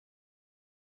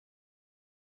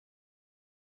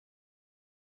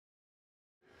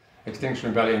Extinction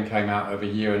Rebellion came out of a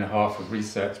year and a half of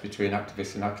research between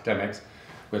activists and academics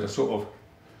with a sort of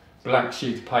blank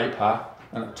sheet of paper,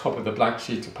 and at the top of the blank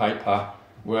sheet of paper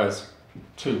was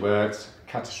 2 words: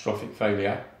 catastrophic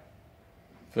failure.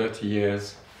 30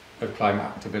 years of climate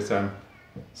activism,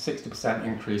 60%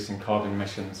 increase in carbon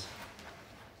emissions,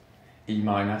 E-,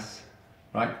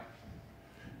 right?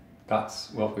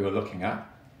 That's what we were looking at.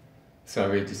 So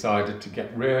we decided to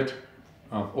get rid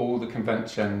of all the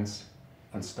conventions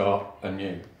and start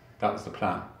anew. That was the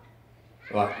plan.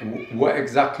 Like, what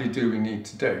exactly do we need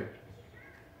to do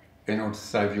in order to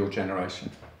save your generation?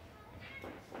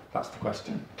 That's the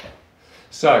question.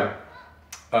 So,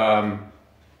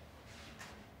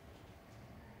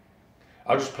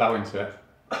 I'll just plough into it.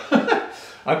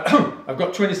 I've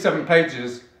got 27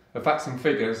 pages of facts and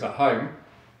figures at home,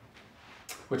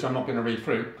 which I'm not going to read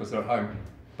through because they're at home,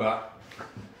 but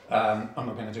I'm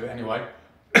not going to do it anyway.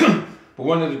 But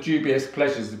one of the dubious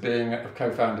pleasures of being a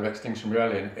co-founder of Extinction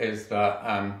Rebellion is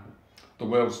that the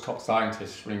world's top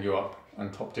scientists ring you up,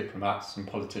 and top diplomats and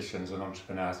politicians and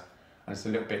entrepreneurs, and it's a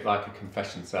little bit like a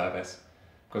confession service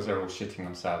because they're all shitting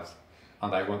themselves,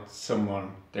 and they want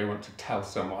to tell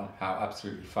someone how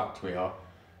absolutely fucked we are,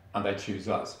 and they choose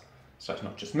us. So it's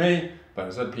not just me, but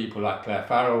there's other people like Claire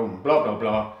Farrell and blah blah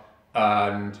blah,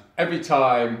 and every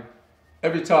time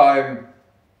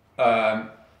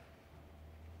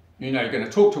you know, you're going to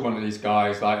talk to one of these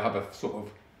guys, like have a sort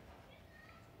of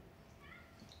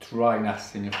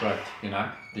dryness in your throat, you know,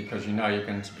 because you know you're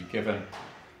going to be given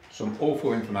some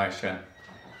awful information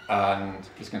and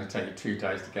it's going to take you 2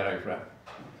 days to get over it.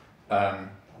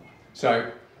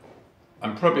 So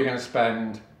I'm probably going to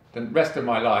spend the rest of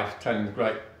my life telling the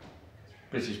great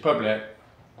British public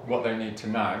what they need to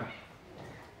know,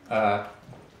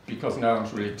 because no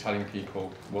one's really telling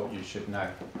people what you should know.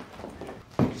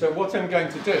 So what I'm going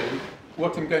to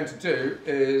do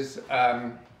is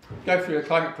go through the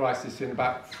climate crisis in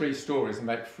about 3 stories and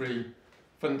make 3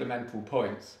 fundamental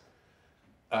points.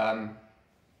 So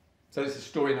this is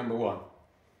story number 1.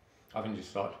 I haven't just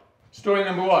started. Story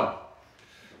number 1.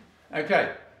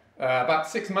 Okay, about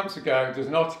 6 months ago, there's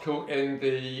an article in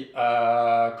the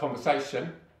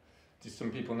Conversation. Just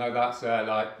some people know that, so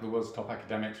like the world's top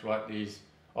academics write these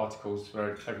articles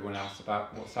for everyone else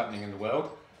about what's happening in the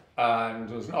world. And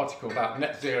there was an article about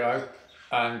net zero,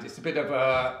 and it's a bit of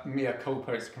a mea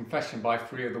culpa, it's a confession by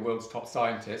 3 of the world's top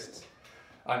scientists,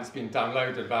 and it's been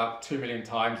downloaded about 2 million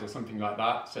times or something like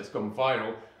that, so it's gone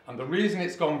viral. And the reason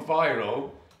it's gone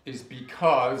viral is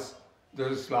because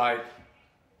there's like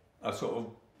a sort of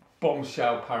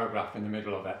bombshell paragraph in the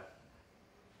middle of it.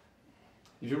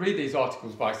 If you read these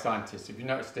articles by scientists, if you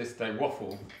notice this, they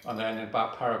waffle, and then in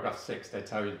about paragraph 6 they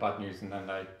tell you the bad news and then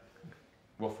they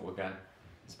waffle again.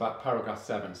 It's about paragraph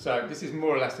 7. So this is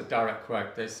more or less a direct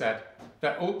quote. They said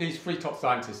that all these 3 top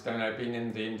scientists, don't know, been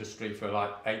in the industry for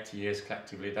like 80 years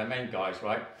collectively. They're main guys,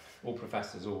 right? All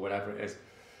professors or whatever it is.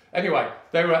 Anyway,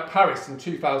 they were at Paris in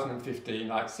 2015,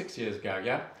 like 6 years ago,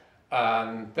 yeah?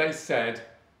 And they said,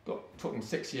 took them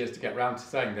 6 years to get round to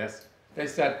saying this, they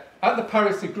said, at the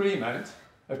Paris Agreement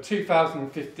of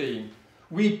 2015,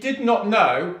 we did not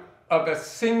know of a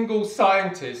single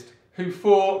scientist who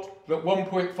thought that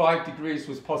 1.5 degrees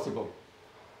was possible.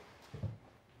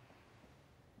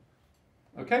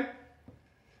 Okay?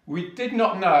 We did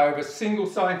not know of a single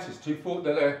scientist who thought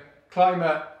that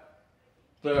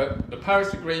the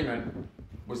Paris Agreement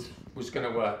was going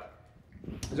to work.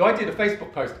 So I did a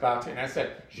Facebook post about it and I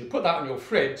said, you should put that on your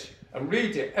fridge and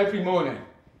read it every morning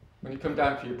when you come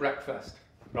down for your breakfast,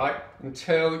 right?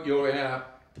 Until you're in a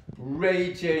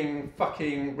raging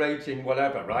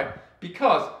whatever, right?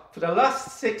 Because for the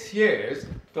last 6 years,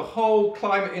 the whole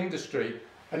climate industry,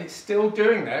 and it's still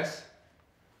doing this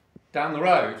down the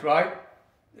road, right?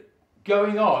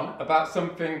 Going on about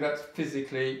something that's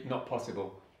physically not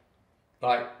possible.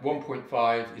 Like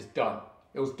 1.5 is done.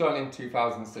 It was done in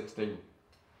 2016.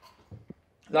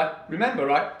 Like, remember,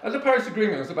 right? At the Paris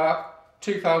Agreement, it was about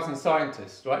 2,000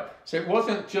 scientists, right? So it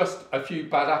wasn't just a few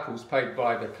bad apples paid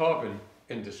by the carbon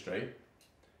industry.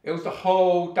 It was the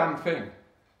whole damn thing.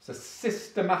 It's a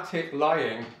systematic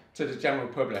lying to the general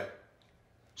public.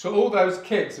 So all those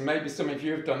kids, and maybe some of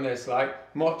you have done this,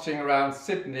 like marching around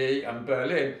Sydney and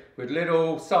Berlin with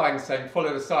little signs saying,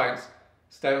 follow the science,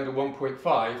 stay under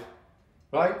 1.5,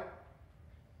 right?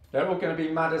 They're all going to be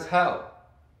mad as hell.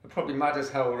 They're probably mad as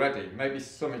hell already. Maybe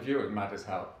some of you are mad as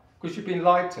hell because you've been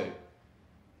lied to.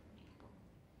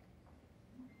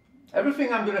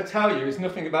 Everything I'm going to tell you is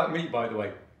nothing about me, by the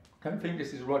way. Don't think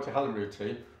this is a Roger Hallam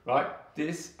routine, right?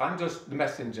 I'm just the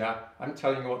messenger. I'm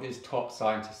telling you what these top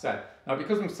scientists said. Now,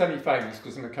 because I'm semi-famous,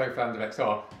 because I'm a co-founder of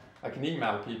XR, I can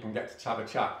email people and get to have a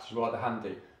chat, which is rather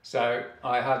handy. So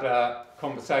I had a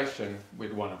conversation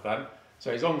with one of them.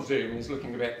 So he's on Zoom, he's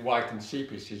looking a bit white and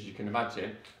sheepish, as you can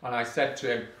imagine. And I said to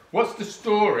him, what's the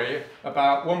story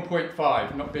about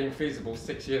 1.5 not being feasible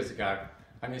 6 years ago?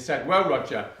 And he said, well,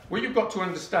 Roger, what you've got to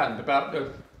understand about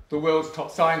the world's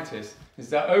top scientists is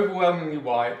they're overwhelmingly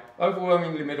white,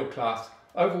 overwhelmingly middle class,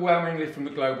 overwhelmingly from the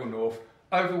global north,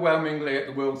 overwhelmingly at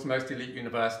the world's most elite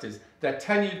universities. They're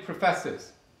tenured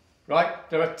professors, right?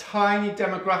 They're a tiny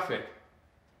demographic.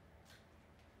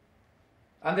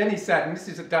 And then he said, and this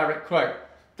is a direct quote,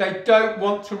 they don't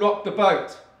want to rock the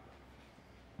boat.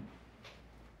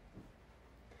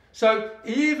 So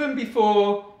even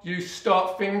before you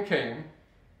start thinking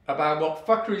about what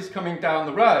fuckery is coming down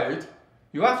the road,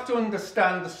 you have to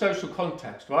understand the social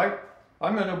context, right?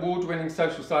 I'm an award-winning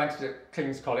social scientist at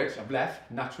King's College. I've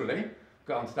left, naturally.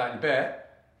 Got onto that in a bit,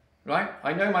 right?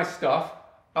 I know my stuff.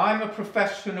 I'm a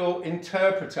professional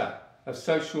interpreter of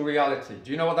social reality.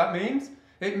 Do you know what that means?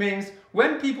 It means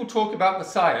when people talk about the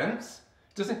science,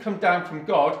 it doesn't come down from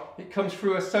God, it comes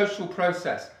through a social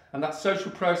process. And that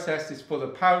social process is for the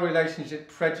power relationship,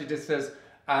 prejudices,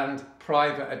 and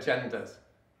private agendas.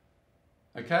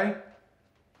 Okay?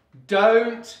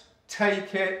 Don't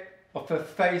take it off of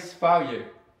face value.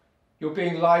 You're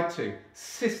being lied to,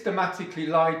 systematically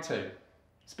lied to.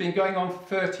 It's been going on for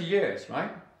 30 years,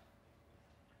 right?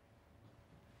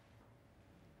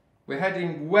 We're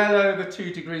heading well over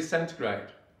 2 degrees centigrade.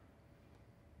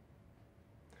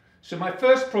 So my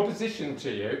first proposition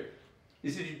to you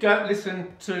is that you don't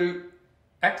listen to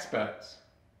experts,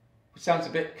 which sounds a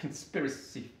bit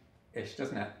conspiracy-ish,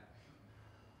 doesn't it?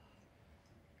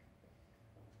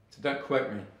 So don't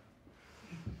quote me.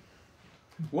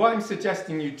 What I'm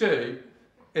suggesting you do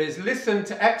is listen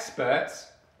to experts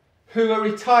who are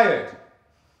retired.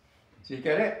 Do you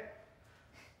get it?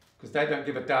 Because they don't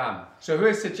give a damn. So who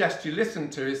I suggest you listen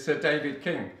to is Sir David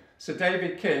King. Sir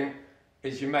David King,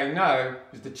 as you may know,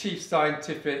 is the chief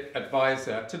scientific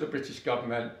advisor to the British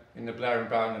government in the Blair and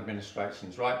Brown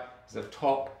administrations, right? He's a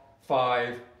top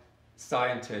 5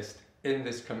 scientist in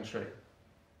this country,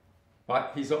 right?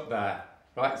 He's up there,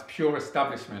 right? It's pure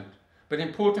establishment. But the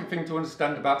important thing to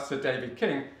understand about Sir David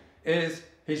King is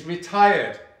he's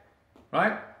retired,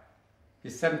 right?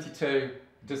 He's 72,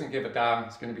 doesn't give a damn,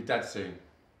 he's going to be dead soon,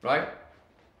 right?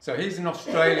 So he's in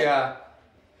Australia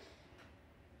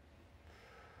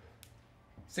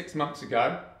 6 months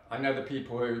ago. I know the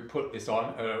people who put this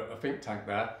on, a think tank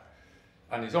there,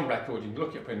 and he's on record, you can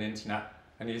look it up on the internet,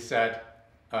 and he said,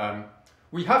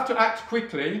 we have to act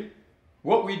quickly.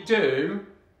 What we do,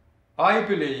 I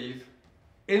believe,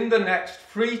 in the next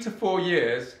 3 to 4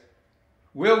 years,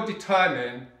 will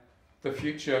determine the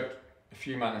future of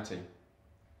humanity.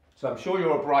 So I'm sure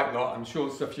you're a bright lot, I'm sure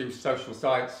there's a few social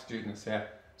science students here.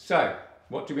 So,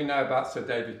 what do we know about Sir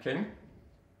David King?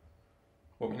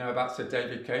 What we know about Sir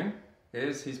David King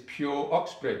is he's pure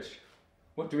Oxbridge.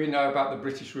 What do we know about the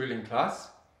British ruling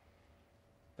class?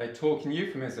 They talk in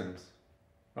euphemisms,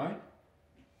 right?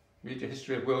 Read the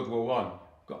history of World War I.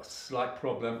 Got a slight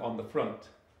problem on the front.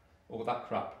 All that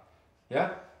crap.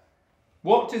 Yeah?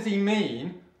 What does he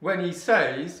mean when he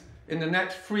says in the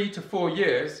next 3 to 4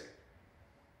 years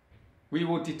we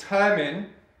will determine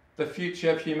the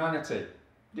future of humanity?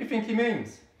 What do you think he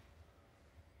means?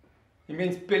 He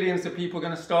means billions of people are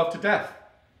going to starve to death.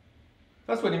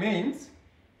 That's what he means,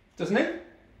 doesn't he?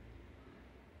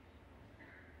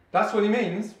 That's what he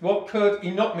means. What could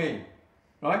he not mean?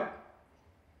 Right?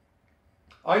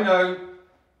 I know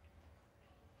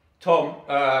Tom,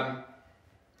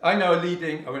 I know a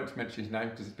leading, I won't mention his name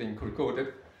because it's being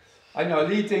recorded. I know a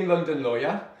leading London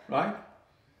lawyer, right?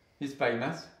 He's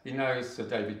famous. He knows Sir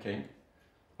David King.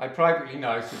 I privately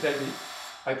know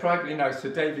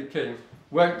Sir David King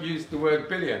won't use the word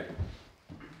billion.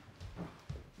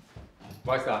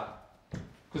 Why is that?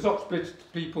 Because Oxbridge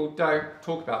people don't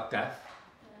talk about death.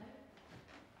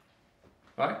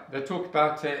 Right? They talk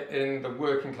about it in the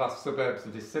working class suburbs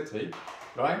of this city,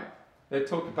 right? They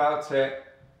talk about it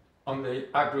on the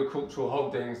agricultural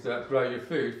holdings that grow your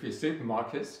food for your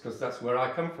supermarkets, because that's where I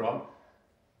come from.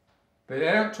 But they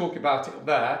don't talk about it up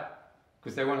there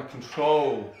because they want to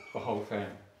control the whole thing.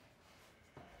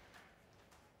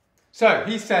 So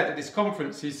he said at this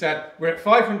conference, he said, we're at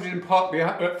 500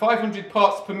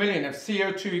 parts per million of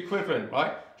CO2 equivalent,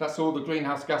 right? That's all the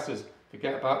greenhouse gases.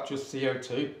 Forget about just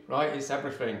CO2, right? It's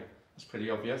everything. That's pretty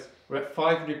obvious. We're at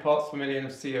 500 parts per million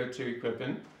of CO2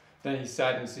 equivalent. Then he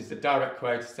said, and this is the direct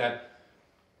quote, he said,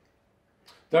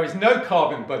 there is no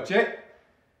carbon budget.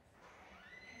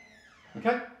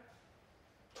 Okay?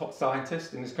 Top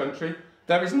scientist in this country.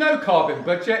 There is no carbon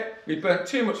budget. We've burnt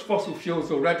too much fossil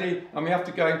fuels already, and we have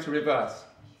to go into reverse.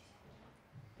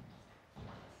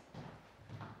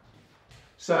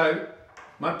 So,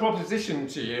 my proposition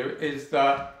to you is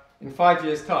that in 5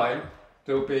 years' time,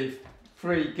 there'll be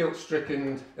 3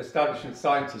 guilt-stricken establishment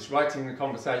scientists writing the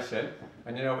conversation,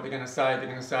 and you know what they're going to say? They're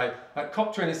going to say, at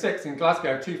COP26 in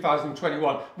Glasgow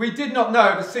 2021, we did not know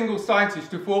of a single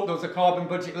scientist who thought there was a carbon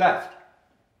budget left.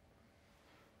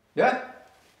 Yeah?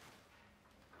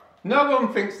 No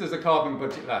one thinks there's a carbon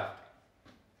budget left.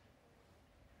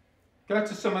 Go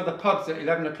to some of the pubs at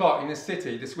 11 o'clock in this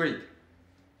city this week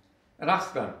and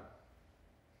ask them.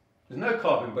 There's no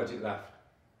carbon budget left.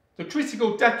 The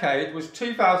critical decade was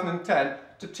 2010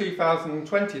 to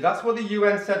 2020. That's what the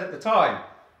UN said at the time.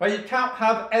 Well, you can't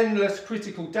have endless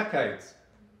critical decades.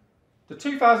 The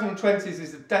 2020s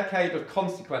is a decade of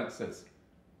consequences.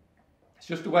 It's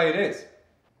just the way it is.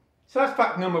 So that's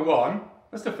fact number 1.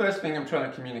 That's the first thing I'm trying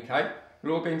to communicate.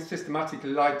 We're all being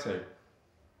systematically lied to.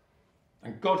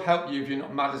 And God help you if you're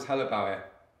not mad as hell about it.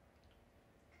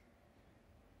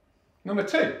 Number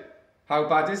 2, how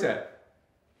bad is it?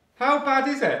 How bad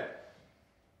is it?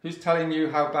 Who's telling you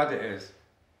how bad it is?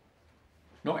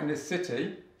 Not in this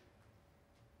city.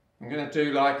 I'm going to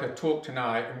do like a talk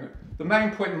tonight. And the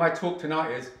main point of my talk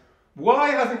tonight is, why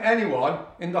hasn't anyone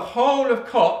in the whole of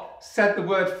COP said the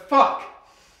word fuck?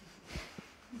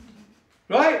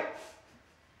 Right?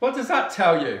 What does that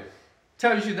tell you? It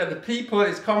tells you that the people at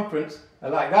this conference are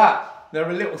like that. They're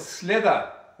a little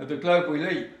slither of the global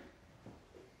elite.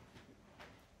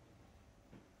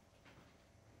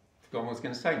 Forgot what I was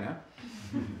going to say now.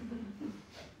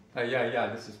 Oh yeah,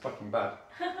 this is fucking bad.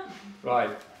 Right.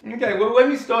 Okay, well, when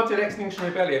we started Extinction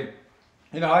Rebellion,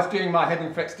 you know, I was doing my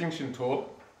Heading for Extinction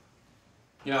talk.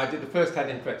 You know, I did the first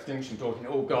Heading for Extinction talk and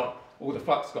all the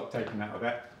fucks got taken out of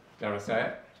it, dare I say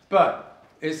it. But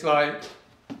it's like,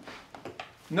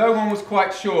 no one was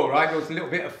quite sure, right? There was a little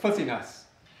bit of fuzziness.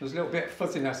 There was a little bit of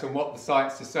fuzziness on what the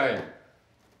science is saying.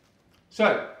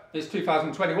 So, it's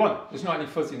 2021. There's not any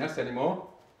fuzziness anymore.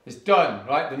 It's done,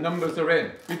 right? The numbers are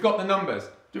in. We've got the numbers.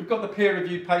 We've got the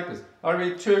peer-reviewed papers. I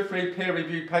read 2 or 3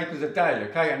 peer-reviewed papers a day,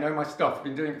 okay? I know my stuff. I've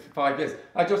been doing it for 5 years.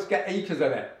 I just get acres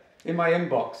of it in my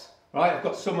inbox, right? I've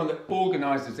got someone that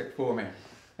organises it for me.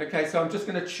 Okay, so I'm just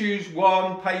going to choose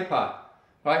one paper,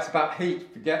 right? It's about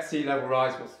heat. Forget sea level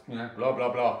rise, what's, you know, blah,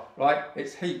 blah, blah, right?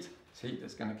 It's heat. It's heat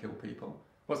that's going to kill people.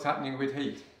 What's happening with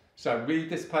heat? So read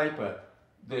this paper,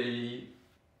 the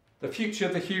future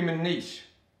of the human niche.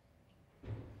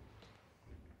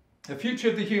 The future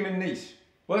of the human niche.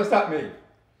 What does that mean?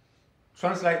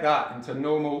 Translate that into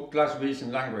normal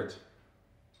Glaswegian language.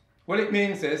 What it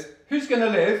means is, who's going to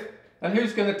live and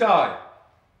who's going to die?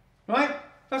 Right?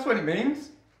 That's what it means.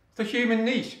 The human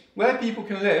niche, where people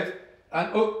can live and,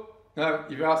 oh, no,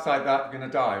 if you're outside that, you're going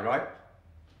to die, right?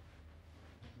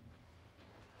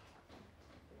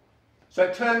 So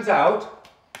it turns out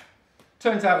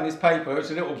in this paper,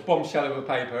 it's a little bombshell of a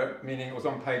paper, meaning it was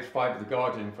on page 5 of The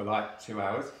Guardian for like 2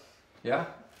 hours. Yeah?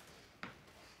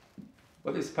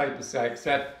 What this paper said, it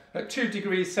said at 2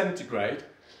 degrees centigrade,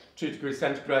 2 degrees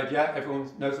centigrade, yeah,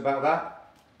 everyone knows about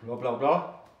that, blah, blah,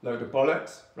 blah, load of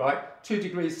bollocks, right? 2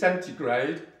 degrees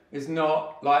centigrade is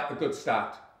not like a good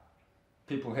stat.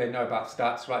 People here know about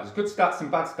stats, right? There's good stats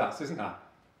and bad stats, isn't there?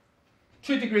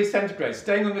 2 degrees centigrade,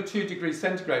 staying under 2 degrees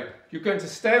centigrade, you're going to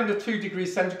stay under 2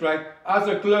 degrees centigrade as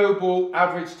a global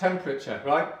average temperature,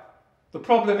 right? The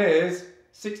problem is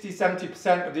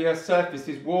 60–70% of the Earth's surface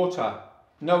is water.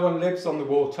 No one lives on the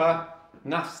water.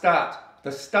 Naff stat.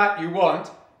 The stat you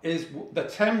want is the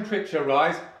temperature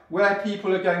rise where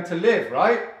people are going to live,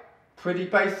 right? Pretty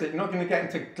basic. You're not going to get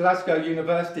into Glasgow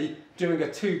University doing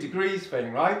a 2 degrees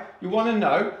thing, right? You want to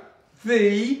know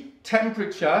the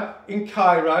temperature in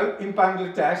Cairo, in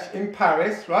Bangladesh, in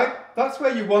Paris, right? That's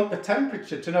where you want the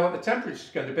temperature, to know what the temperature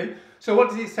is going to be. So what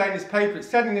does it say in this paper? It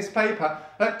said in this paper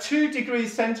that 2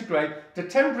 degrees centigrade, the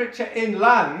temperature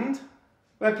inland,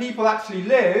 where people actually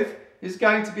live, is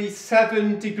going to be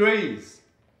 7 degrees.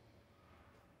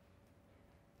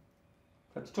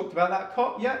 Have you talked about that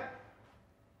COP yet?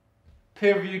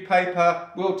 Peer-reviewed paper,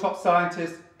 world top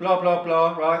scientists, blah, blah,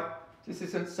 blah, right? This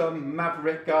isn't some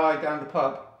maverick guy down the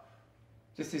pub.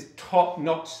 This is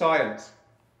top-notch science.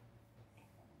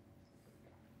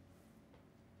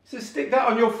 So stick that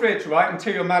on your fridge, right,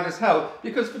 until you're mad as hell.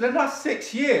 Because for the last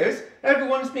 6 years,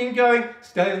 everyone's been going,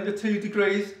 stay under 2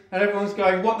 degrees. And everyone's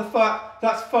going, what the fuck?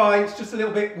 That's fine, it's just a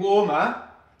little bit warmer.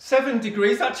 7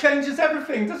 degrees, that changes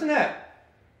everything, doesn't it?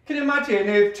 Can you imagine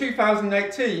if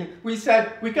 2018, we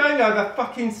said, we're going over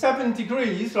fucking 7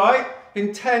 degrees, right,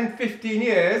 in 10, 15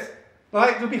 years.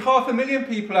 Right? There'll be 500,000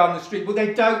 people out on the street, but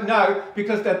they don't know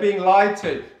because they're being lied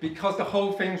to, because the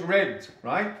whole thing's rigged,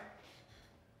 right?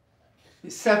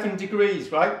 It's 7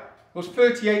 degrees, right? It was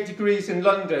 38 degrees in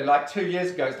London like 2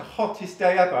 years ago. It's the hottest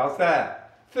day ever. I was there.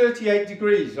 38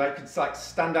 degrees. I could like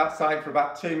stand outside for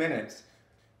about 2 minutes.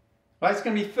 Right? It's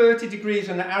going to be 30 degrees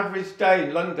on an average day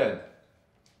in London.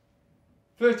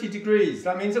 30 degrees.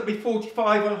 That means it'll be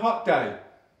 45 on a hot day.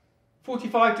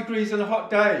 45 degrees on a hot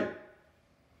day.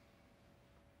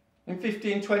 In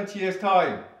 15, 20 years'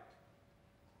 time.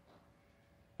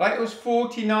 Right? It was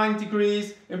 49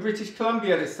 degrees in British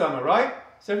Columbia this summer, right?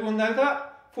 Does everyone know that?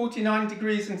 49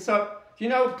 degrees in sub. Do you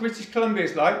know what British Columbia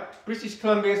is like? British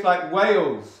Columbia is like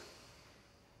Wales.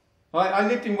 Right? I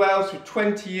lived in Wales for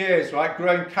 20 years, right?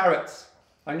 Growing carrots.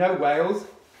 I know Wales.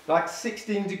 Like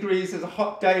 16 degrees is a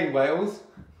hot day in Wales.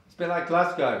 It's a bit like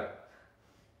Glasgow.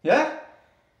 Yeah?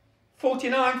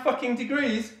 49 fucking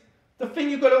degrees. The thing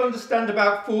you've got to understand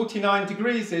about 49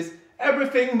 degrees is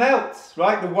everything melts,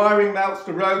 right? The wiring melts,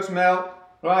 the roads melt,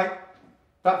 right?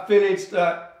 That village,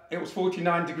 it was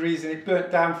 49 degrees and it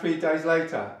burnt down 3 days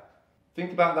later.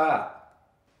 Think about that.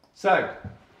 So,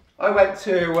 I went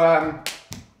to,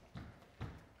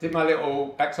 did my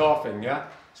little XR thing, yeah?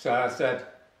 So I said,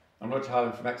 I'm Roger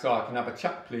Hallam from XR, can I have a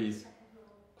chat please?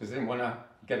 Because I didn't want to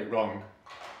get it wrong.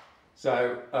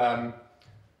 So,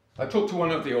 I talked to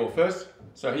one of the authors.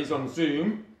 So he's on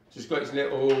Zoom, so he's got his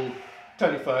little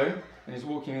telephone and he's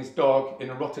walking his dog in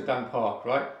a Rotterdam park,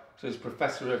 right? So he's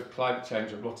Professor of Climate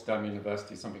Change at Rotterdam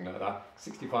University, something like that.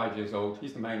 65 years old,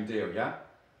 he's the main deal, yeah?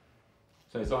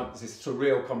 So he's on this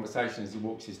surreal conversation as he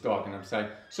walks his dog and I'm saying,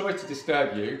 sorry to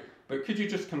disturb you, but could you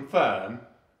just confirm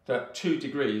that 2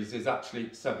 degrees is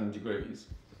actually 7 degrees?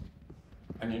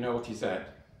 And you know what he said?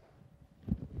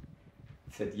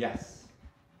 He said yes.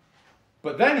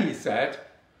 But then he said,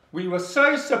 we were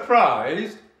so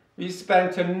surprised, we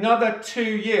spent another 2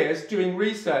 years doing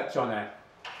research on it.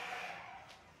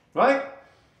 Right?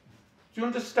 Do you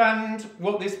understand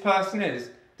what this person is?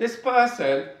 This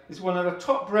person is one of the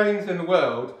top brains in the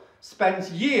world, spends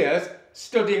years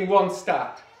studying one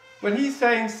stat. When he's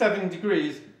saying 7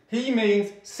 degrees, he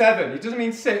means 7. He doesn't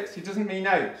mean 6, he doesn't mean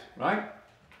 8, right?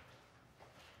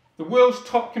 The world's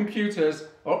top computers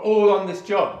are all on this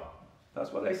job.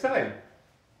 That's what they say.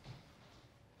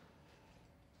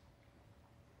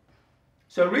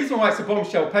 So the reason why it's a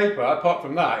bombshell paper, apart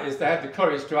from that, is they had the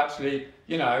courage to actually,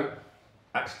 you know,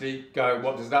 actually go,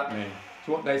 what does that mean?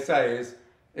 So what they say is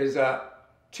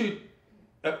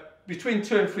between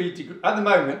 2 and 3 degrees, at the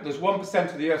moment, there's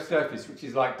 1% of the Earth's surface, which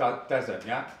is like desert,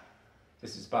 yeah?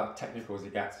 This is about technical as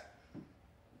it gets.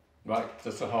 Right,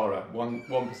 the Sahara,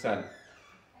 1%.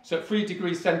 So at 3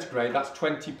 degrees centigrade, that's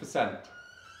 20%.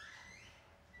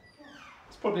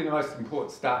 It's probably the most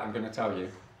important stat I'm going to tell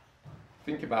you.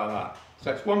 Think about that.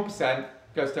 So it's 1%,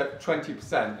 goes to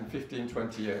 20% in 15,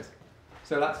 20 years.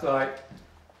 So that's like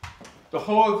the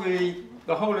whole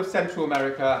of Central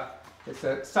America, it's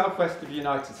the southwest of the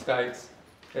United States,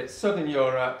 it's southern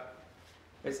Europe,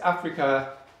 it's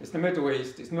Africa, it's the Middle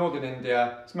East, it's northern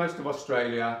India, it's most of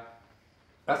Australia.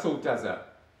 That's all desert.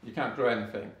 You can't grow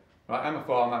anything. Right? I'm a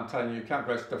farmer, I'm telling you, you can't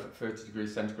grow stuff at 30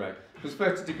 degrees centigrade. Because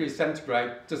 30 degrees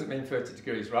centigrade doesn't mean 30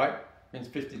 degrees, right? It means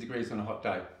 50 degrees on a hot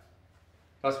day.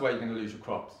 That's where you're going to lose your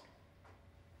crops.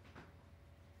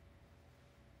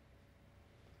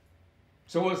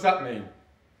 So what does that mean?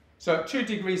 So at 2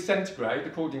 degrees centigrade,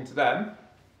 according to them,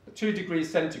 at 2 degrees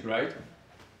centigrade,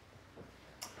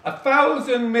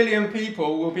 1,000 million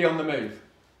people will be on the move.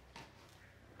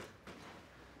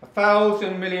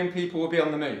 1,000 million people will be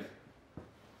on the move.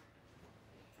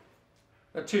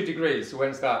 At 2 degrees, so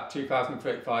when's that?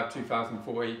 2035,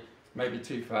 2040, maybe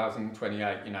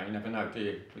 2028, you know, you never know, do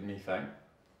you, with methane?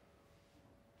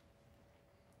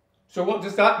 So what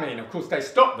does that mean? Of course they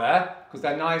stop there because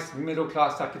they're nice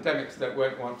middle-class academics that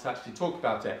won't want to actually talk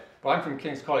about it. But I'm from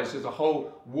King's College, there's a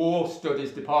whole war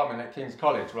studies department at King's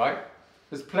College, right?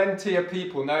 There's plenty of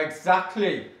people know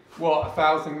exactly what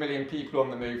 1,000 million people on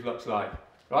the move looks like,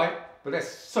 right? But they're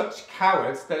such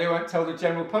cowards that they won't tell the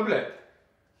general public.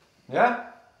 Yeah?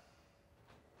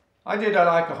 I did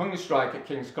like a hunger strike at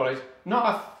King's College.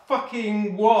 Not a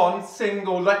fucking one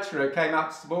single lecturer came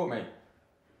out to support me.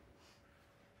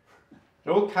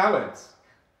 They're all cowards.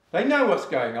 They know what's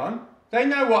going on. They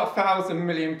know what 1,000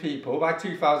 million people by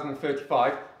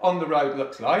 2035 on the road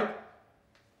looks like.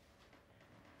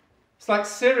 It's like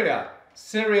Syria.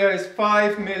 Syria is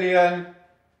 5 million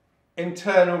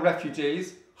internal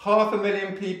refugees.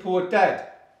 500,000 people are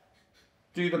dead.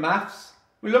 Do the maths.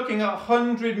 We're looking at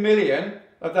 100 million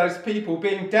of those people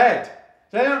being dead.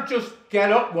 They don't just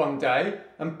get up one day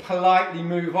and politely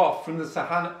move off from the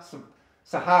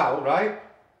So how, right?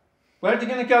 Where are they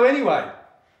going to go anyway?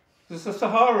 There's the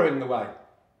Sahara in the way.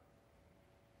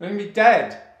 They're going to be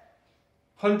dead.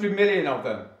 100 million of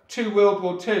them. 2 World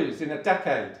War IIs in a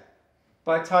decade.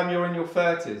 By the time you're in your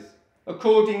 30s.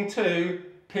 According to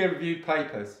peer-reviewed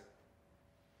papers.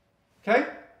 Okay?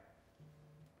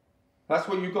 That's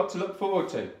what you've got to look forward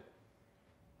to.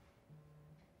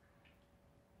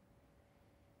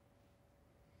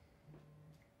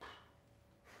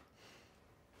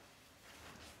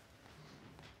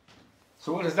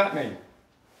 So what does that mean?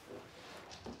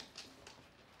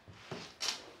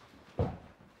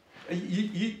 Are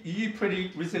you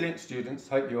pretty resilient students?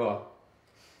 Hope you are.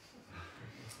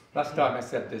 Last time I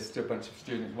said this to a bunch of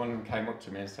students, one of them came up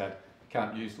to me and said,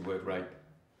 can't use the word rape.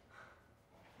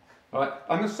 Right?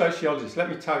 I'm a sociologist, let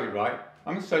me tell you, right?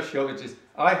 I'm a sociologist.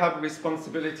 I have a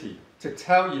responsibility to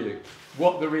tell you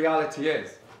what the reality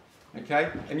is.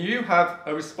 Okay? And you have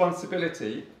a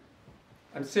responsibility,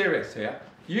 I'm serious here,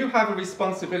 you have a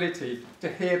responsibility to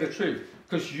hear the truth,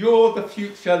 because you're the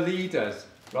future leaders,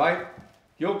 right?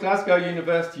 You're Glasgow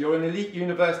University, you're an elite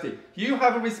university. You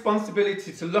have a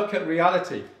responsibility to look at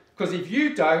reality, because if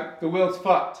you don't, the world's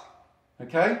fucked,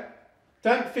 okay?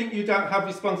 Don't think you don't have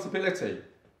responsibility.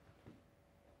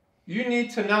 You need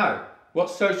to know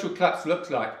what social collapse looks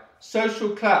like.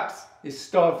 Social collapse is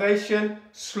starvation,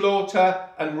 slaughter,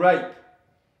 and rape,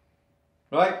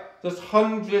 right? There's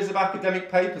hundreds of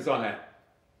academic papers on it.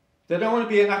 They don't want to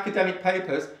be in academic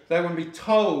papers, they want to be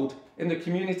told in the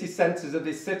community centres of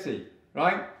this city,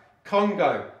 right?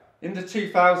 Congo, in the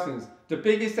 2000s, the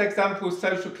biggest example of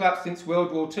social collapse since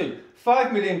World War II.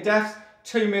 5 million deaths,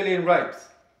 2 million rapes.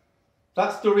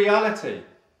 That's the reality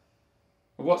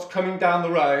of what's coming down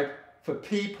the road for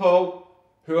people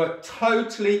who are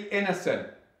totally innocent,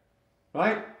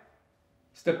 right?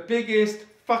 It's the biggest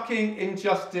fucking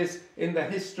injustice in the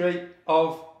history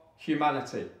of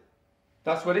humanity.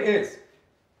 That's what it is.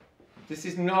 This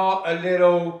is not a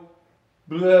little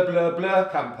blur, blur, blur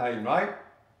campaign, right?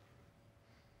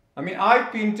 I mean,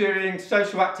 I've been doing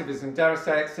social activism, dare I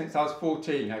say it, since I was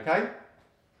 14, okay?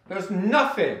 There's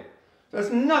nothing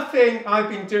I've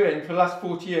been doing for the last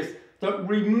 40 years that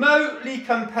remotely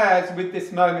compares with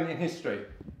this moment in history.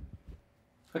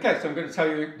 Okay, so I'm going to tell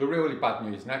you the really bad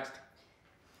news next.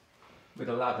 With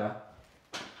a ladder.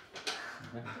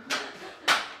 Okay.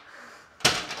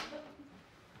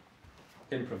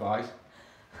 Improvise.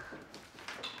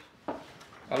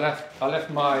 I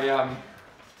left my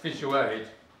visual aid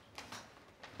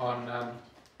on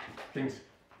King's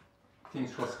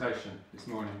Cross Station this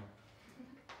morning.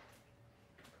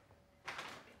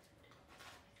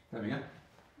 There we go.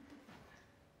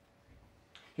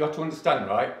 You have to understand,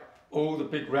 right? All the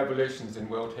big revolutions in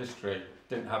world history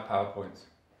didn't have PowerPoints.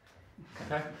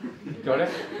 Okay? You got it?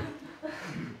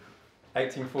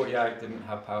 1848 didn't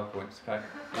have PowerPoints, okay?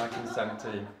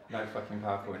 1917, no fucking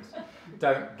PowerPoints.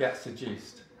 Don't get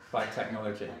seduced by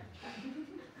technology.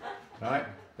 Right?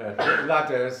 The little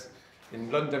ladders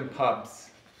in London pubs,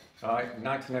 right, in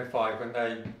 1905 when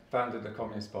they founded the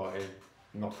Communist Party.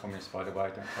 Not communist, by the way,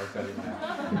 don't tell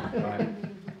anyone. Right?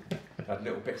 They had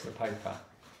little bits of paper.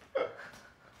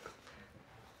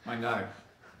 I know.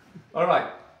 All right.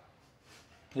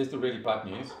 Here's the really bad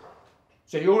news.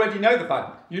 So you already know the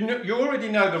bad. You already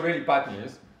know the really bad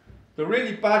news. The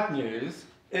really bad news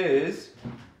is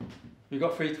you've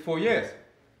got 3 to 4 years.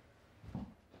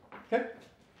 Okay.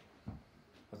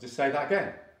 I'll just say that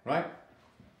again, right?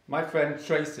 My friend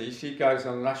Tracy, she goes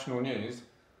on national news.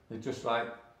 We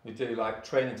do like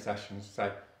training sessions.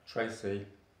 Say, Tracy,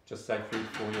 just say 3 to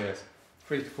 4 years.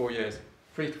 3 to 4 years.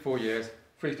 3 to 4 years.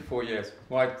 3 to 4 years.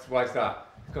 Why is that?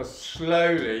 Because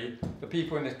slowly the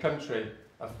people in this country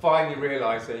are finally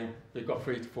realising we've got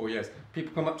 3 to 4 years.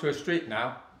 People come up to a street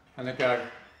now and they go,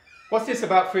 what's this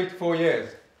about 3 to 4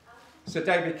 years? So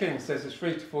David King says it's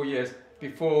 3 to 4 years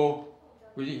before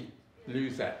we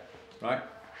lose it, right?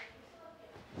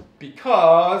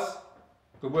 Because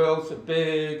the world's a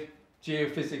big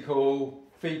geophysical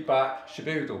feedback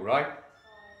shaboodle, right?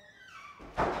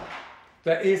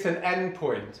 There is an end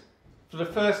point. For the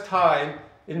first time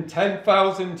in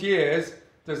 10,000 years,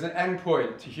 there's an end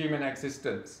point to human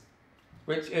existence,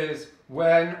 which is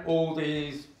when all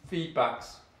these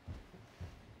feedbacks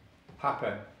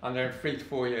happen, and they're in 3 to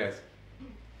 4 years.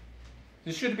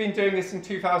 You should have been doing this in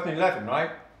 2011,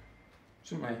 right?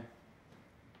 Shouldn't we?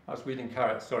 I was reading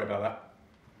Carrot, sorry about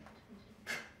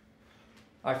that.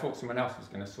 I thought someone else was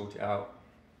going to sort it out.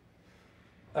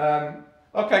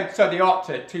 Okay, so the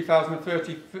Arctic,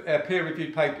 2030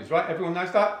 peer-reviewed papers, right? Everyone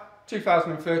knows that?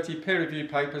 2030 peer-reviewed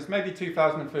papers, maybe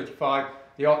 2035,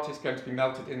 the Arctic's going to be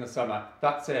melted in the summer.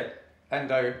 That's it.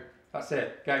 Endo That's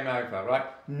it. Game over, right?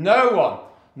 No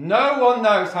one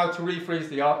knows how to refreeze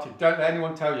the Arctic. Don't let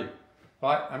anyone tell you.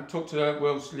 Right? I'm talking to the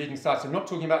world's leading scientists. I'm not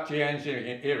talking about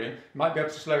geoengineering. You might be able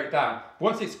to slow it down.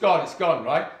 Once it's gone,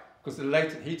 right? Because the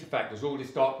latent heat effect, there's all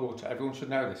this dark water. Everyone should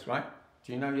know this, right?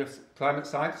 Do you know your climate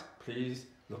science? Please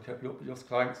look at your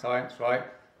climate science, right?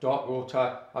 Dark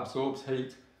water absorbs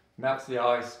heat, melts the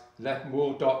ice,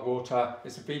 more dark water.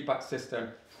 It's a feedback system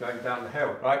going down the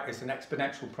hill, right? It's an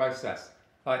exponential process.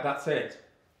 Right, that's it.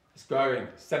 It's growing.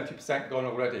 70% gone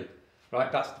already.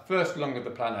 Right, that's the first lung of the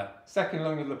planet. Second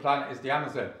lung of the planet is the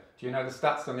Amazon. Do you know the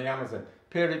stats on the Amazon?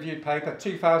 Peer-reviewed paper,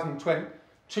 2020,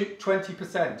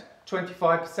 20%,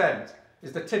 25%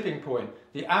 is the tipping point.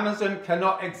 The Amazon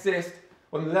cannot exist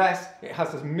unless it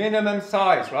has a minimum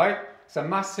size, right? It's a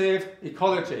massive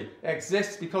ecology. It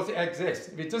exists because it exists.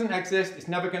 If it doesn't exist, it's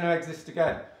never going to exist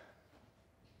again.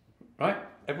 Right?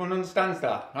 Everyone understands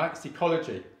that, right? It's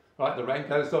ecology. Right, the rain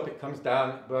goes up, it comes down,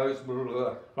 it grows, blah, blah,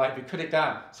 blah. Right, if you cut it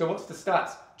down. So what's the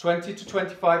stats? 20 to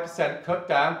 25% cut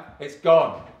down, it's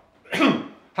gone.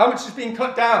 How much has been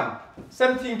cut down?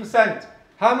 17%.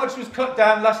 How much was cut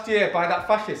down last year by that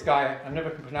fascist guy? I never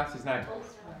can pronounce his name.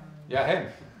 Yeah,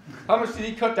 him. How much did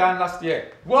he cut down last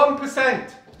year?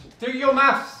 1%. Do your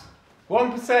maths.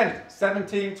 1%.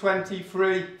 17, 20,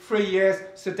 3 years.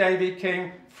 Sir David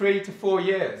King, 3 to 4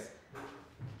 years.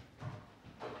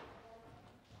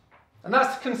 And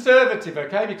that's conservative,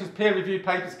 okay, because peer-reviewed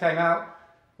papers came out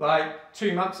like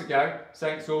 2 months ago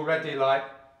saying it's already like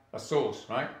a source,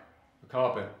 right, for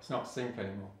carbon. It's not a sink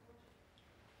anymore.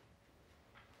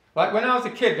 Like when I was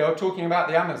a kid, they were talking about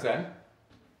the Amazon.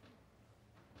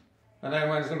 And then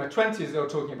when I was in my 20s, they were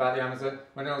talking about the Amazon.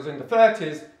 When I was in my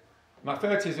 30s,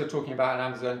 they were talking about an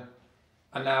Amazon.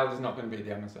 And now there's not going to be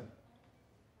the Amazon.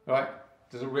 Right?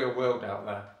 There's a real world out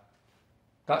there.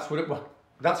 That's what it was.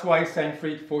 That's why he's saying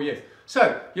 3 to 4 years.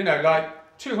 So, you know,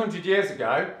 like 200 years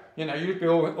ago, you know, you'd be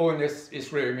all in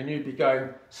this room and you'd be going,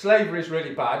 slavery is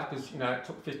really bad because, you know, it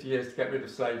took 50 years to get rid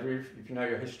of slavery, if you know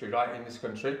your history, right, in this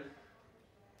country.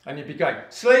 And you'd be going,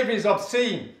 slavery is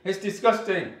obscene, it's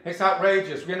disgusting, it's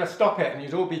outrageous, we're going to stop it. And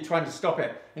you'd all be trying to stop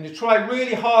it. And you try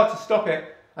really hard to stop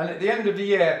it. And at the end of the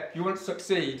year, you wouldn't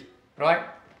succeed, right?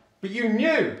 But you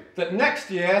knew that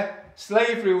next year,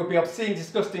 slavery would be obscene,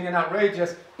 disgusting and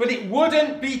outrageous, but it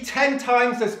wouldn't be 10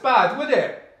 times as bad, would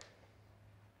it?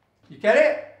 You get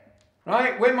it?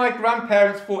 Right? When my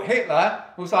grandparents fought Hitler,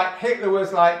 Hitler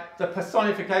was like the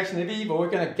personification of evil. We're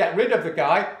going to get rid of the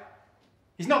guy.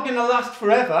 He's not going to last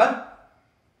forever.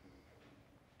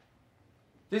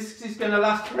 This is going to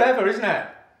last forever, isn't it?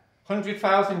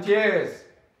 100,000 years.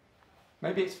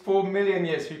 Maybe it's 4 million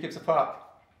years, who gives a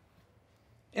fuck?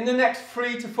 In the next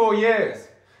 3 to 4 years,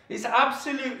 it's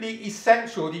absolutely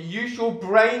essential that you use your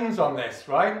brains on this,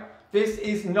 right? This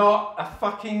is not a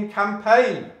fucking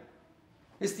campaign.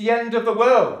 It's the end of the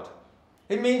world.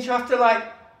 It means you have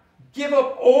to give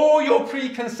up all your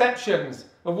preconceptions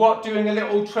of what doing a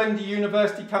little trendy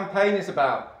university campaign is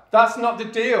about. That's not the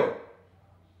deal.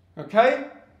 Okay?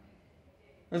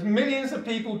 There's millions of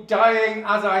people dying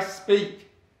as I speak.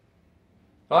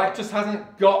 Right? It just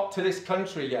hasn't got to this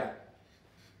country yet.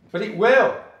 But it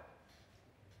will.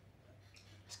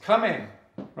 It's coming,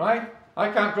 right? I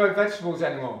can't grow vegetables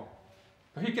anymore.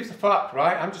 But who gives a fuck,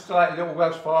 right? I'm just like a little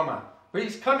Welsh farmer. But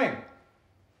it's coming.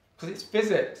 Because it's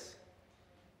physics.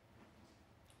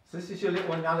 So this is your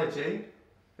little analogy.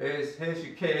 Here's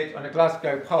your kid on a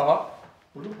Glasgow park.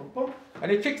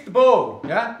 And he kicks the ball,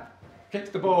 yeah? Kicks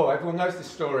the ball. Everyone knows this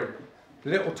story. The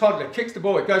little toddler kicks the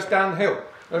ball. It goes down the hill.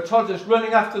 The toddler's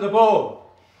running after the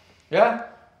ball. Yeah?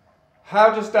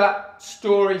 How does that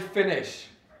story finish?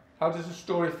 How does the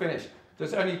story finish?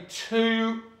 There's only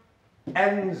 2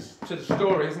 ends to the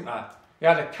story, isn't there? He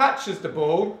either catches the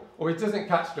ball or he doesn't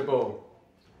catch the ball.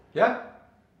 Yeah?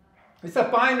 It's a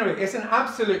binary. It's an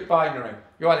absolute binary.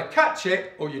 You either catch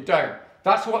it or you don't.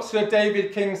 That's what Sir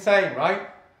David King's saying, right?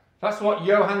 That's what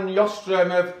Johann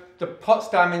Jostrom of the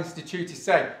Potsdam Institute is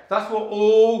saying. That's what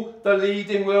all the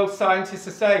leading world scientists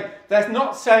are saying. They're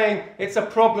not saying it's a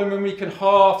problem and we can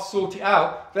half sort it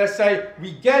out. They're saying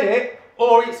we get it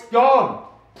or it's gone.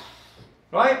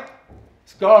 Right?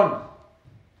 It's gone.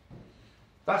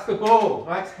 That's the ball.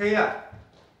 Right? It's here.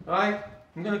 Right?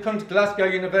 I'm going to come to Glasgow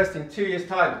University in 2 years'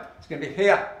 time. It's going to be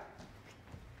here.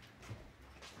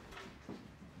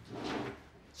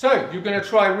 So, you're going to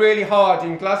try really hard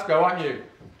in Glasgow, aren't you,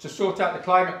 to sort out the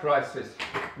climate crisis.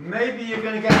 Maybe you're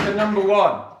going to get to number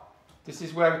 1. This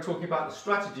is where we're talking about the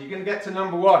strategy. You're going to get to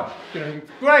number 1. You're going to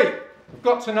think, great, we've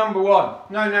got to number 1.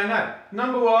 No, no, no.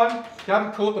 Number 1, you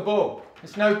haven't caught the ball.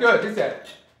 It's no good, is it?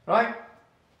 Right?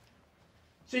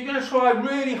 So you're going to try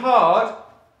really hard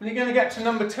and you're going to get to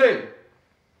number 2.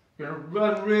 You're going to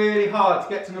run really hard to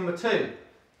get to number 2.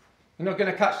 You're not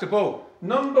going to catch the ball.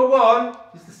 Number 1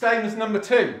 is the same as number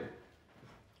 2. You're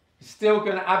still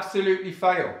going to absolutely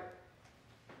fail.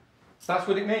 That's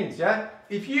what it means, yeah?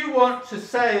 If you want to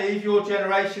save your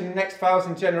generation, the next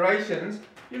 1,000 generations,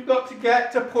 you've got to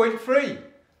get to point 3,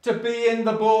 to be in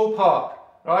the ballpark,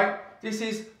 right? This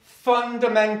is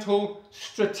fundamental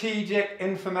strategic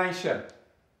information.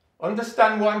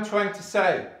 Understand what I'm trying to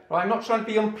say, right? I'm not trying to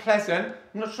be unpleasant.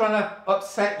 I'm not trying to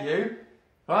upset you,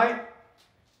 right?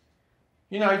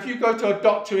 You know, if you go to a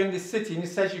doctor in this city and he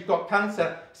says you've got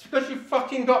cancer, it's because you've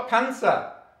fucking got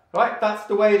cancer, right? That's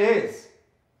the way it is,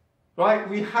 right?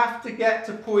 We have to get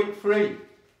to point 3.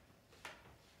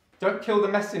 Don't kill the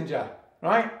messenger,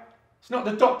 right? It's not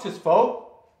the doctor's fault.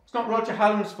 It's not Roger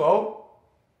Hallam's fault.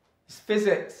 It's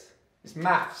physics. It's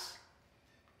maths.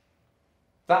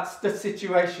 That's the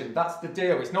situation. That's the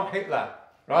deal. It's not Hitler,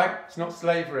 right? It's not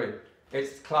slavery.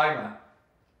 It's climate.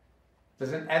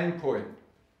 There's an end point.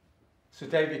 Sir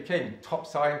David King, top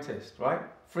scientist, right?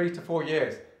 3 to 4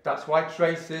 years. That's why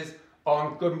Tracy's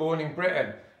on Good Morning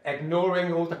Britain,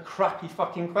 ignoring all the crappy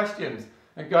fucking questions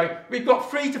and going, we've got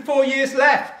 3 to 4 years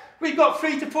left. We've got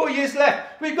 3 to 4 years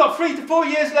left. We've got 3 to 4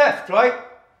 years left, right?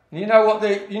 And you know what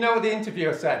the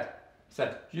interviewer said? He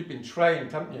said, you've been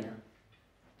trained, haven't you?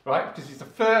 Right? Because she's the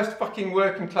first fucking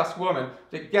working class woman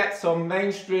that gets on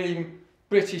mainstream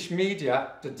British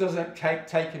media that doesn't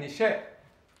take any shit.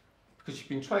 Because she's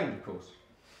been trained, of course.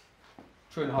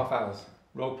 2.5 hours,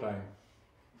 role playing.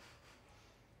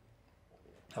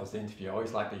 That was the interview. I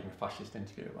always like being a fascist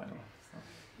interviewer, by the way.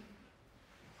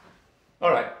 All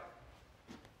right.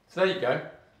 So there you go.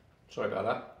 Sorry about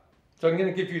that. So I'm going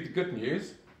to give you the good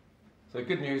news. So the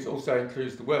good news also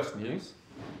includes the worst news.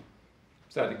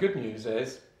 So the good news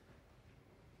is,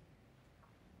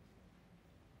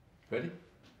 ready?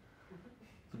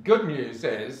 The good news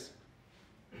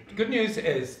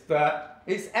is that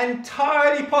it's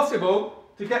entirely possible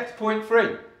to get to point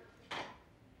 3.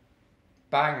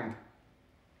 Bang.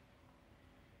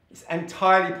 It's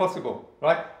entirely possible,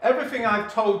 right? Everything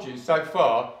I've told you so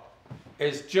far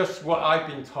is just what I've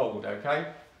been told, okay?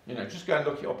 You know, just go and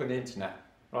look it up on the internet,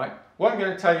 right? What I'm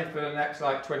going to tell you for the next,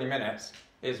 20 minutes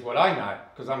is what I know,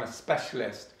 because I'm a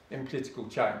specialist in political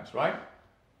change, right?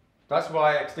 That's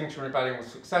why Extinction Rebellion was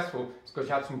successful. It's because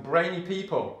you had some brainy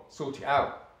people sort it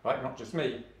out, right? Not just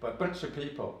me, but a bunch of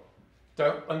people.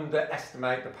 Don't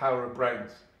underestimate the power of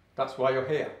brains. That's why you're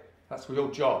here. That's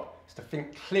your job, is to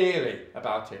think clearly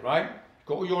about it, right? You've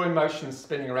got all your emotions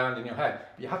spinning around in your head.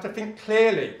 But you have to think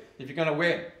clearly if you're going to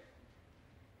win.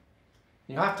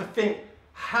 You have to think,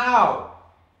 how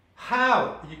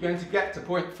are you going to get to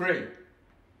point 3?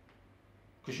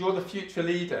 Because you're the future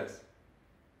leaders.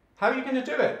 How are you going to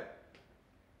do it?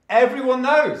 Everyone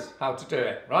knows how to do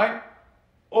it, right?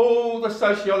 All the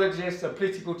sociologists of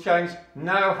political change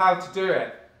know how to do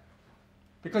it.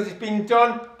 Because it's been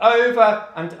done over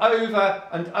and over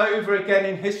and over again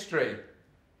in history.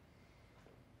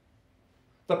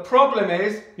 The problem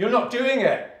is, you're not doing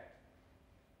it.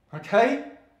 Okay?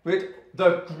 With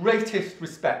the greatest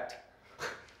respect.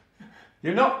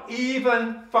 You're not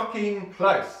even fucking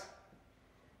close.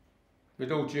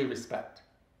 With all due respect.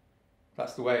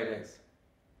 That's the way it is.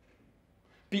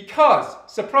 Because,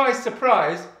 surprise,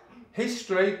 surprise,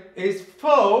 history is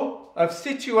full of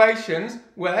situations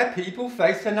where people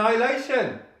face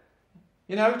annihilation.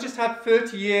 You know, we've just had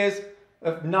 30 years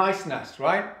of niceness,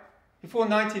 right? Before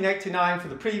 1989, for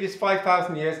the previous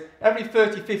 5,000 years, every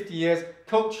 30, 50 years,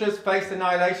 cultures face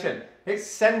annihilation. It's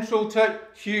central to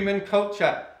human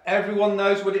culture. Everyone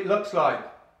knows what it looks like,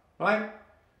 right?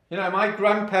 You know, my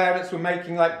grandparents were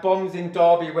making bombs in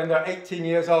Derby when they're 18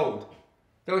 years old.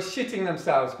 They were shitting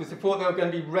themselves because they thought they were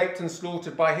going to be raped and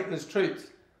slaughtered by Hitler's troops.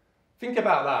 Think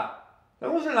about that.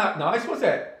 That wasn't that nice, was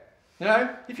it? You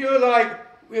know, if you were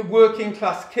a working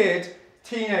class kid,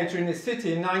 teenager in this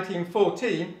city in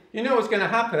 1914, you know what's going to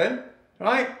happen,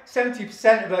 right?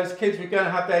 70% of those kids were going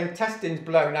to have their intestines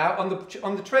blown out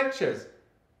on the trenches.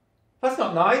 That's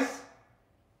not nice.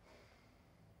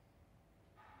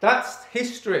 That's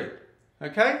history,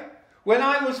 okay? When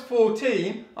I was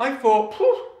 14, I thought,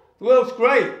 the world's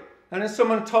great. And then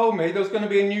someone told me there was going to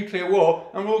be a nuclear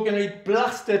war and we're all going to be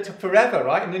blasted to forever,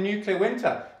 right, in the nuclear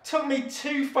winter. It took me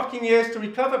 2 fucking years to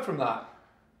recover from that,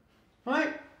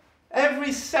 right?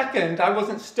 Every second I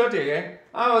wasn't studying,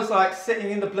 I was sitting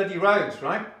in the bloody roads,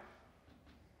 right?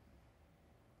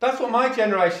 That's what my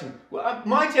generation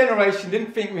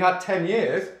didn't think we had 10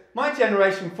 years. My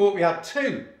generation thought we had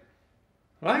 2,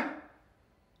 right?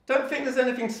 Don't think there's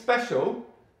anything special.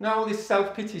 No, all this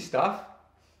self-pity stuff.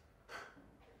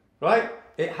 Right?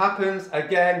 It happens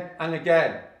again and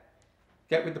again.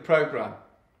 Get with the program.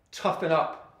 Toughen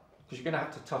up, because you're going to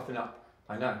have to toughen up.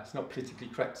 I know, it's not politically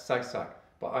correct to say so,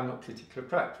 but I'm not politically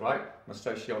correct, right? I'm a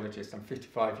sociologist, I'm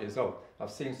 55 years old. I've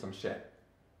seen some shit.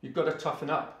 You've got to toughen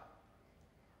up.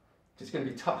 It's going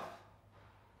to be tough.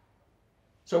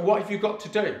 So what have you got to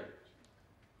do?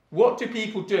 What do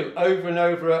people do over and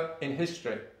over in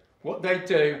history? What they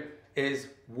do is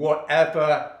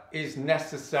whatever is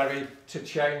necessary to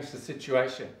change the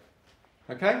situation.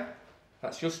 Okay?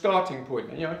 That's your starting point.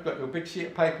 And you've got your big sheet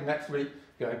of paper next week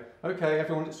going, okay,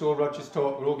 everyone that saw Roger's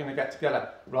talk, we're all going to get together.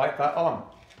 Write that on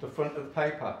the front of the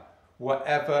paper.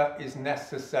 Whatever is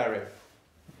necessary.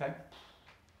 Okay?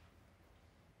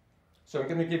 So I'm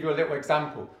going to give you a little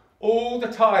example. All the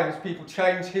times people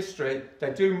change history,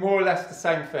 they do more or less the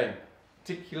same thing,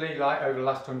 particularly like over the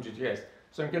last 100 years.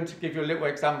 So I'm going to give you a little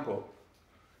example.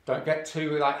 Don't get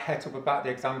too het up about the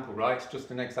example, right? It's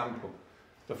just an example.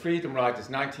 The Freedom Riders,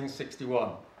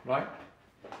 1961, right?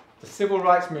 The Civil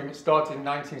Rights Movement started in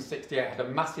 1968, had a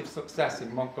massive success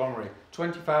in Montgomery.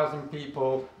 20,000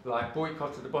 people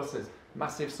boycotted the buses,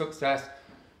 massive success.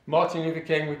 Martin Luther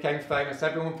King became famous,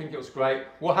 everyone think it was great.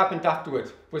 What happened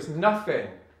afterwards was nothing.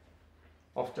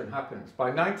 Often happens. By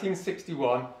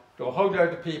 1961, there were a whole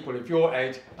load of people of your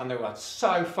age and they were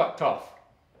so fucked off.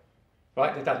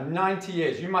 Right? They'd had 90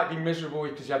 years. You might be miserable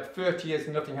because you had 30 years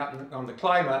and nothing happened on the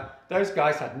climate. Those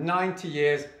guys had 90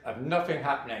 years of nothing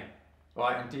happening.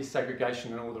 Right? And desegregation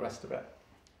and all the rest of it.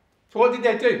 So what did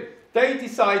they do? They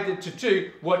decided to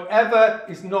do whatever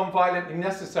is non-violently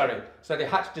necessary. So they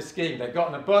hatched a scheme. They got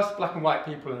on a bus, black and white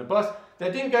people on a bus.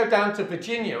 They didn't go down to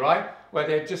Virginia, right? Where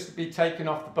they'd just be taken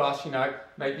off the bus,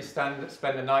 maybe spend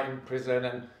the night in prison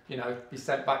and, be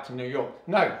sent back to New York.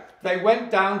 No, they went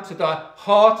down to the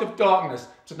heart of darkness,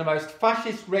 to the most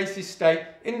fascist, racist state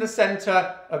in the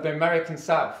centre of the American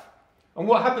South. And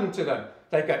what happened to them?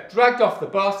 They got dragged off the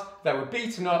bus, they were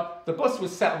beaten up, the bus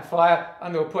was set on fire,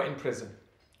 and they were put in prison.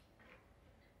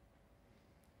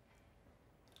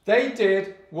 They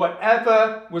did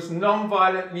whatever was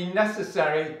non-violently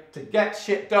necessary to get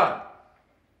shit done.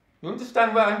 You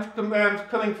understand where I'm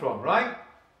coming from, right?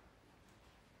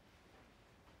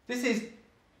 This is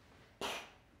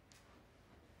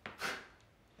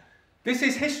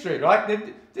history, right?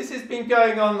 This has been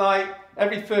going on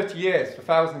every 30 years for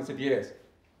thousands of years.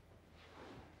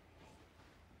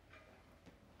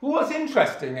 What's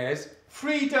interesting is,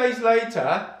 3 days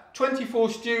later,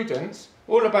 24 students,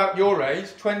 all about your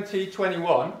age, 20,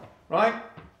 21, right,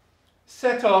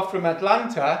 set off from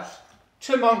Atlanta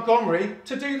to Montgomery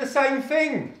to do the same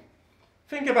thing.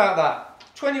 Think about that.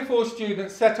 24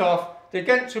 students set off, they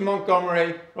get to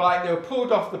Montgomery, right, they were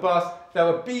pulled off the bus, they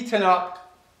were beaten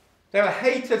up, they were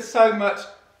hated so much,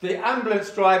 the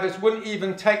ambulance drivers wouldn't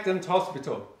even take them to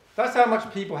hospital. That's how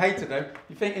much people hated them.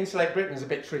 You think Insulate Britain is a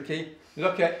bit tricky?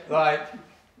 Look at,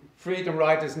 Freedom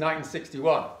Riders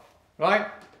 1961, right?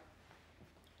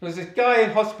 There's this guy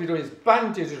in hospital, his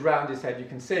bandages around his head, you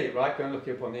can see it, right? Go and look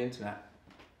it up on the internet.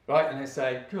 Right, and they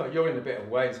say, God, you're in a bit of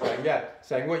ways. Going, yeah.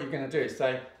 Saying, what you're going to do is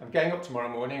say, I'm getting up tomorrow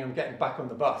morning, I'm getting back on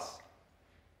the bus.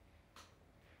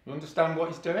 You understand what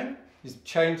he's doing? He's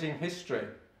changing history.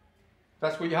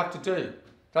 That's what you have to do.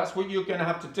 That's what you're going to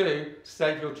have to do to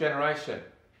save your generation.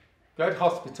 Go to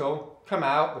hospital, come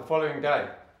out the following day.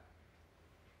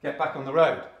 Get back on the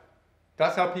road.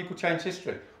 That's how people change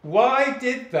history. Why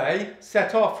did they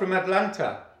set off from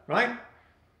Atlanta, right?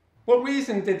 What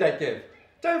reason did they give?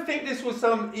 Don't think this was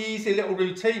some easy little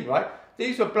routine, right?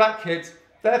 These were black kids.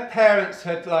 Their parents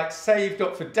had saved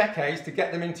up for decades to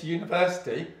get them into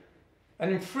university.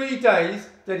 And in 3 days,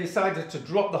 they decided to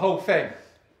drop the whole thing.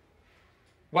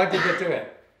 Why did they do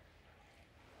it?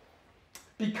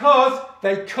 Because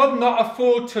they could not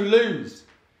afford to lose.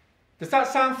 Does that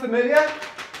sound familiar?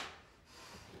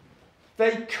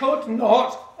 They could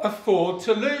not afford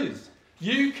to lose.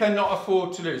 You cannot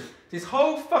afford to lose. This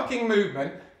whole fucking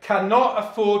movement cannot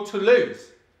afford to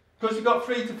lose. Because you've got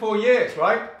 3 to 4 years,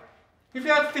 right? If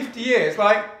you had 50 years,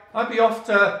 I'd be off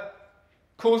to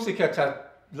Corsica to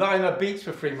lie on a beach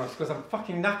for 3 months because I'm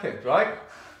fucking knackered, right?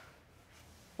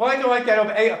 Why do I get up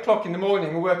at 8 o'clock in the morning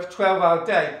and work a 12-hour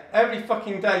day every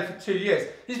fucking day for 2 years?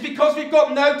 It's because we've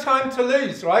got no time to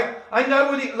lose, right? I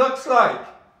know what it looks like.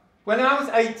 When I was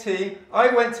 18, I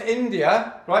went to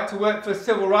India, right, to work for a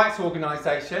civil rights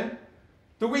organisation.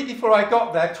 The week before I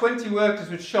got there, 20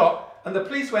 workers were shot and the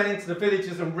police went into the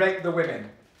villages and raped the women,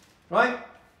 right?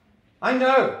 I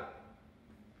know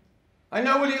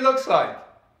what it looks like.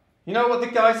 You know what the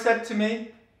guy said to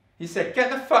me? He said, get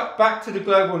the fuck back to the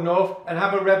global north and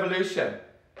have a revolution.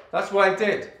 That's what I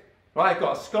did. right? I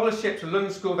got a scholarship to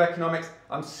London School of Economics.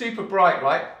 I'm super bright,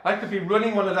 right? I could be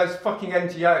running one of those fucking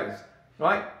NGOs,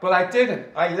 right? But I didn't.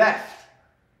 I left.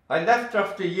 I left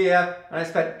after a year, and I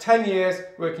spent 10 years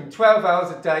working 12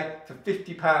 hours a day for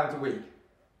 £50 a week.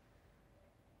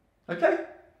 Okay?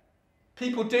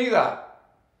 People do that.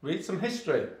 Read some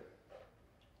history.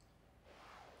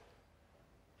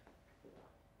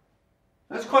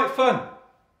 That's quite fun,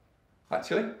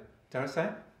 actually. Dare I say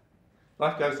it?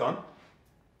 Life goes on.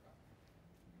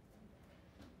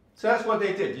 So that's what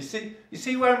they did. You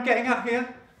see where I'm getting at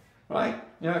here? Right?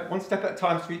 You know, one step at a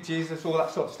time, sweet Jesus, all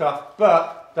that sort of stuff.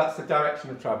 But that's the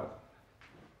direction of travel.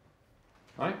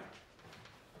 Right?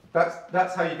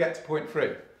 That's how you get to point 3.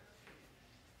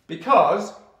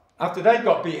 Because after they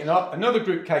got beaten up, another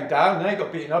group came down, and they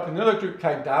got beaten up, another group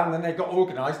came down, and then they got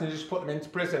organised and they just put them into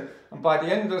prison. And by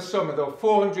the end of the summer, there were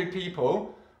 400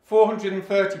 people,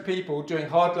 430 people doing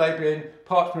hard labour in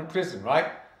Parchment Prison,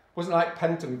 right? Wasn't like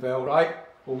Pentonville, right?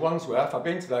 Or Wandsworth. I've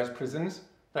been to those prisons.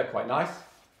 They're quite nice.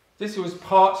 This was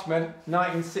Parchment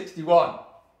 1961.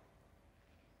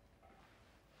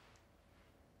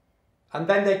 And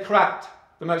then they cracked.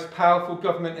 The most powerful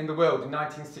government in the world in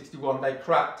 1961, they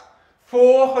cracked.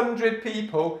 400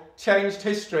 people changed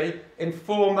history in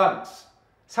 4 months.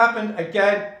 It's happened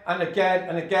again and again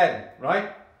and again,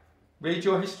 right? Read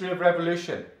your history of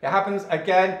revolution. It happens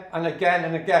again and again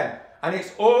and again. And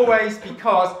it's always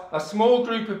because a small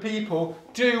group of people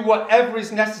do whatever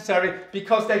is necessary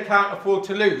because they can't afford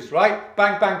to lose, right?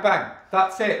 Bang, bang, bang.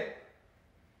 That's it.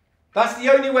 That's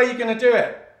the only way you're going to do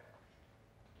it.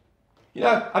 You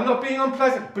know, I'm not being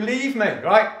unpleasant. Believe me,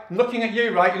 right? I'm looking at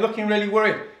you, right? You're looking really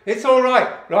worried. It's all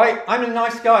right, right? I'm a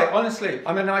nice guy, honestly.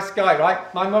 I'm a nice guy,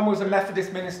 right? My mum was a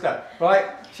Methodist minister, right?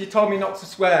 She told me not to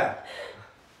swear.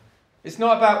 It's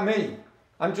not about me.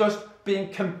 I'm just being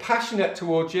compassionate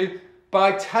towards you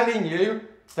by telling you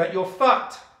that you're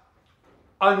fucked.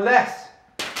 Unless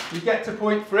you get to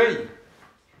point 3,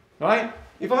 right?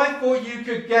 If I thought you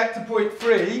could get to point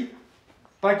 3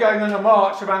 by going on a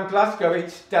march around Glasgow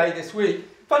each day this week,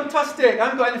 fantastic. I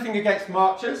haven't got anything against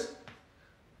marchers.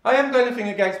 I haven't got anything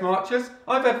against marchers.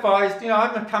 I've advised, you know,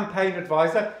 I'm a campaign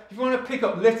advisor. If you want to pick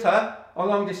up litter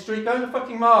along this street, go on a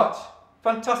fucking march.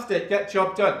 Fantastic, get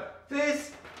job done.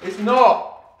 This is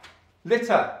not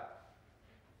litter,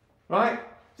 right?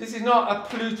 This is not a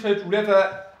polluted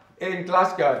river in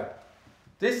Glasgow.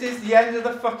 This is the end of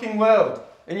the fucking world,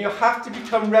 and you have to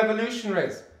become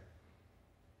revolutionaries.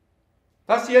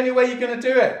 That's the only way you're going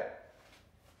to do it.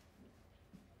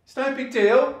 It's no big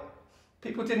deal.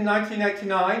 People did in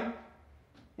 1989,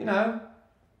 you know,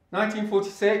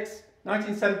 1946,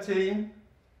 1917,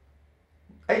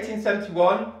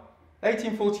 1871,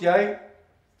 1848,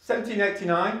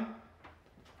 1789.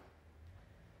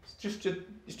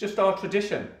 It's just our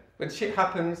tradition. When shit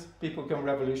happens, people become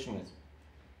revolutionaries.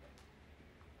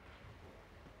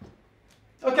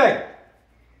 Okay.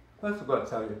 I forgot to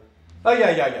tell you. Oh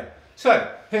yeah.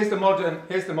 So, here's the modern.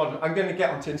 I'm going to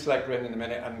get onto intellect grin in a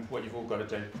minute and what you've all got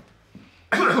to do.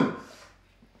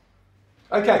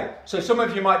 Okay, so some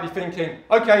of you might be thinking,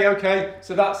 okay,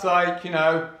 so that's like, you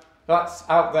know, that's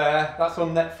out there, that's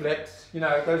on Netflix, you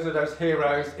know, those are those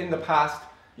heroes in the past,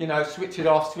 you know, switch it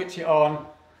off, switch it on,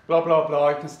 blah, blah, blah.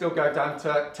 You can still go down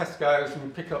to Tesco's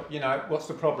and pick up, you know, what's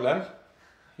the problem?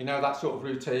 You know, that sort of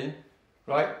routine,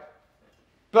 right?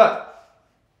 But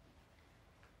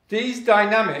these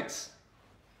dynamics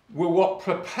were what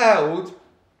propelled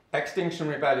Extinction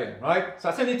Rebellion, right? So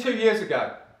that's only 2 years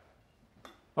ago,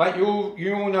 right? You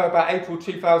all know about April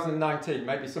 2019.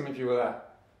 Maybe some of you were there,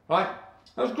 right?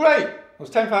 That was great. It was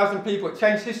 10,000 people. It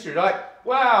changed history, right?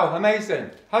 Wow,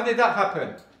 amazing. How did that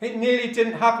happen? It nearly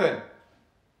didn't happen.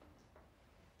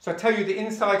 So I tell you the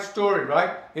inside story,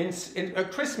 right?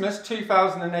 At Christmas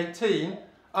 2018,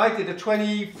 I did a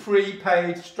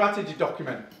 23-page strategy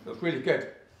document. It was really good.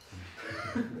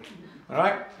 All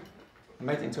right? I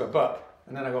made it into a book,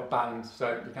 and then I got banned, so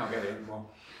you can't get it anymore.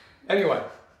 Anyway,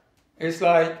 it's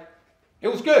like, it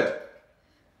was good.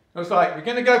 It was like, we're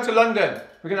going to go to London.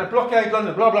 We're going to blockade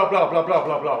London, blah, blah, blah, blah, blah,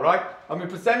 blah, blah, right? And we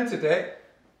presented it,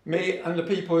 me and the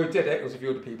people who did it. It was a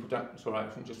few other people, it's all right, it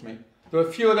wasn't just me. There were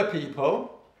a few other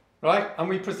people, right? And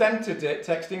we presented it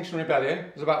to Extinction Rebellion.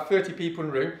 There was about 30 people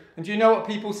in the room. And do you know what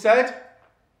people said?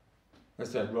 They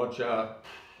said, Roger.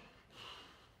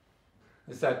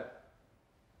 They said,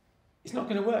 it's not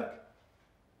going to work.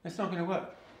 It's not going to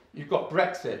work. You've got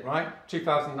Brexit, right?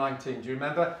 2019, do you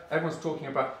remember? Everyone's talking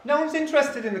about, no one's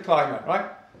interested in the climate, right?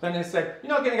 Then they said,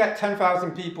 you're not going to get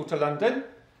 10,000 people to London.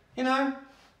 You know, you're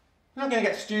not going to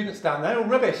get students down there, all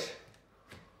rubbish.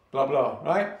 Blah, blah,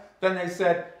 right? Then they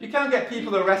said, you can't get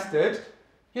people arrested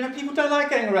You know, people don't like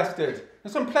getting arrested.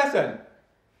 It's unpleasant.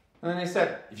 And then they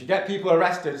said, if you get people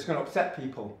arrested, it's going to upset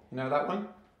people. You know that one?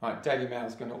 Right, Daily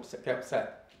Mail's going to get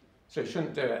upset. So you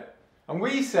shouldn't do it. And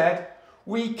we said,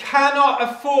 we cannot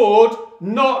afford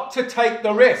not to take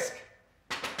the risk.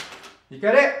 You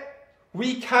get it?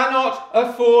 We cannot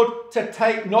afford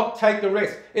to not take the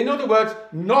risk. In other words,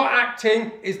 not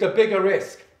acting is the bigger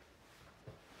risk.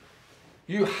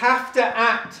 You have to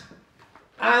act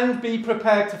and be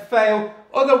prepared to fail.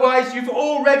 Otherwise, you've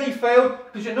already failed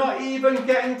because you're not even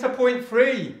getting to point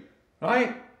 3,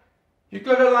 right? You've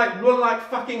got to run like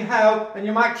fucking hell and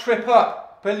you might trip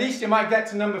up, but at least you might get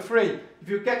to number 3. If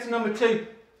you get to number 2,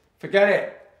 forget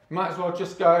it. You might as well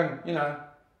just go and, you know,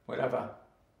 whatever.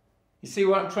 You see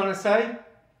what I'm trying to say?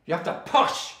 You have to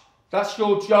push. That's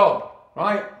your job,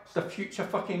 right? It's the future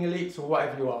fucking elites or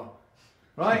whatever you are,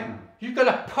 right? You've got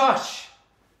to push.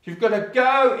 You've got to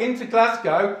go into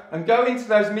Glasgow and go into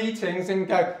those meetings and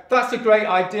go, that's a great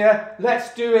idea.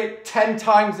 Let's do it 10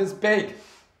 times as big,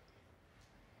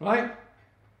 right?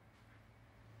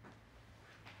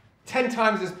 10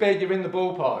 times as big, you're in the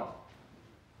ballpark.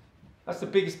 That's the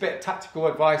biggest bit of tactical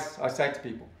advice I say to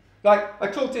people. Like, I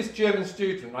talked to this German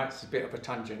student, right? It's a bit of a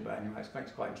tangent, but anyway,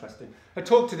 it's quite interesting. I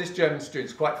talked to this German student,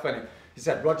 it's quite funny. He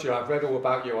said, Roger, I've read all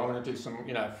about you. I want to do some,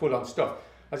 you know, full-on stuff.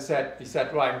 He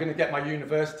said, right, I'm going to get my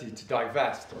university to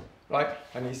divest, right?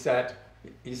 And I said,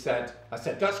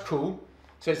 that's cool.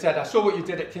 So he said, I saw what you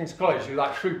did at King's College. You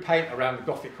threw paint around the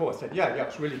Gothic Hall. I said, yeah,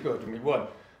 it's really good, and we won.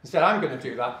 He said, I'm going to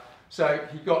do that. So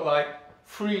he got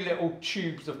 3 little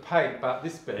tubes of paint about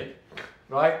this big,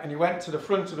 right? And he went to the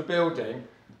front of the building,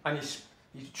 and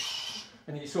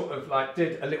he sort of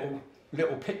did a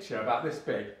little picture about this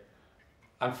big,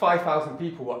 and 5,000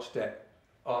 people watched it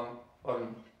on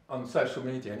social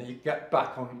media, and he got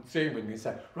back on Zoom with me and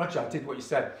said, Roger, I did what you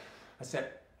said. I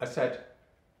said,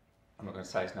 I'm not going to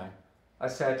say his name. I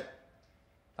said,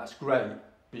 that's great,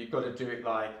 but you've got to do it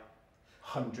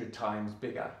 100 times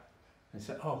bigger. And he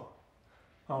said, oh,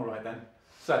 all right then.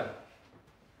 So,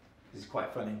 this is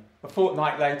quite funny. A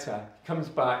fortnight later, he comes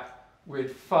back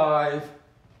with 5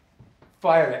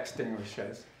 fire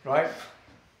extinguishers, right?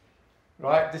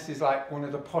 Right, this is one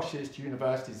of the poshest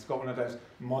universities. It's got one of those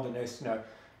modernist,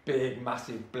 big,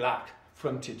 massive black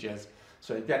frontages.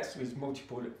 So he gets his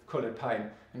multiple coloured paint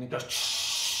and he goes,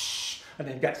 shh, and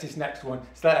then he gets his next one.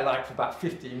 It's there for about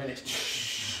 15 minutes,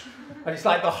 shh, and it's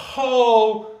the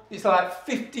whole, it's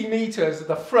 50 metres at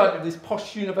the front of this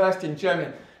posh university in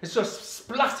Germany. It's just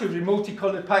splattered with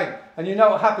multicoloured paint, and you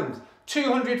know what happens?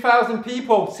 200,000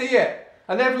 people see it,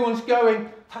 and everyone's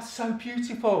going, that's so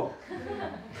beautiful.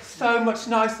 So much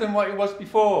nicer than what it was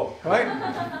before,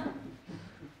 right?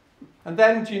 And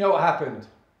then, do you know what happened?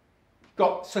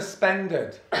 Got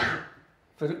suspended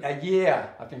for a year,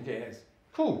 I think it is.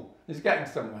 Cool, he's getting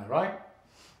somewhere, right?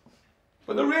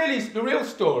 But the real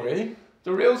story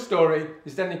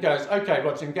is then he goes, okay,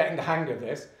 Roger, I'm getting the hang of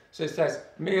this. So he says,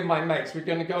 me and my mates, we're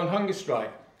going to go on hunger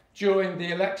strike during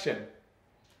the election.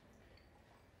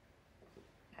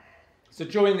 So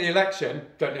during the election,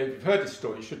 don't know if you've heard this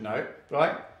story, you should know it,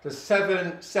 right? There's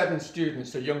seven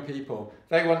students, so young people,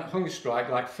 they went on hunger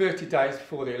strike 30 days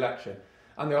before the election.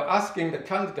 And they were asking the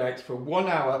candidates for 1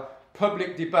 hour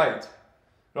public debate,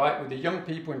 right, with the young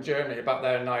people in Germany about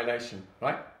their annihilation,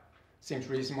 right? Seems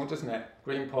reasonable, doesn't it?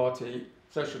 Green Party,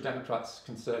 Social Democrats,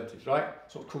 Conservatives, right?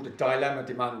 Sort of called a dilemma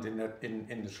demand in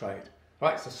the trade,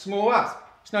 right? It's a small ask,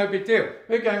 it's no big deal.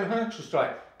 We're going on hunger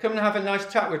strike, come and have a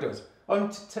nice chat with us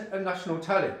on national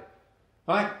telly,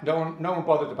 right? No one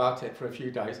bothered about it for a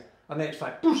few days, and then it's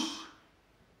boosh!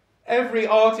 Every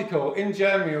article in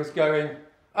Germany was going,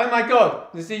 oh my God,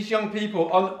 there's these young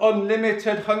people on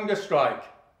unlimited hunger strike,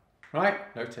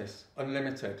 right? Notice,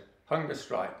 unlimited hunger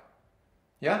strike,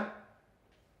 yeah?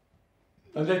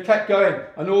 And they kept going,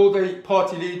 and all the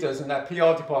party leaders and their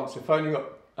PR departments were phoning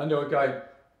up, and they were going,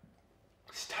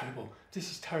 it's terrible, this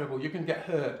is terrible, you're going to get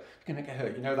hurt, you're going to get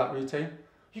hurt. You know that routine?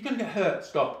 You're going to get hurt,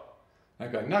 stop. And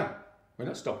they go, no, we're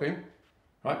not stopping,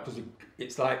 right? Because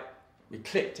it's we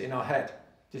clicked in our head,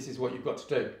 this is what you've got to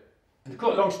do. And to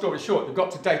cut a long story short, they got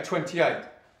to day 28,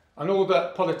 and all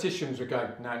the politicians were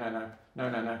going, no.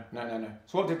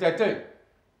 So what did they do?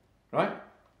 Right?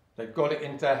 They got it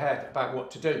into their head about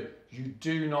what to do. You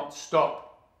do not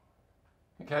stop.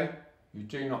 Okay? You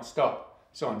do not stop.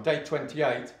 So on day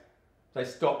 28, they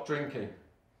stopped drinking.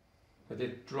 They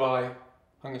did dry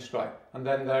hunger strike. And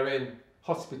then they're in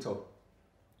hospital.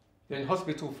 They're in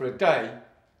hospital for a day,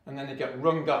 and then they get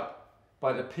rung up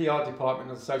by the PR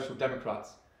department of the Social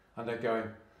Democrats. And they're going,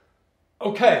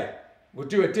 okay, we'll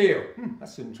do a deal.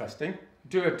 That's interesting.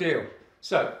 Do a deal.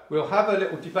 So we'll have a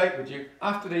little debate with you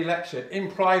after the election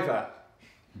in private,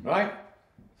 right?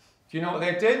 Do you know what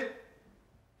they did?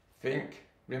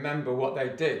 Remember what they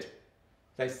did.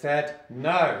 They said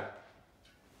no,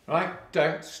 right?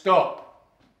 Don't stop.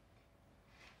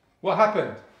 What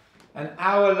happened? An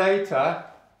hour later,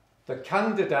 the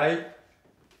candidate,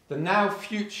 the now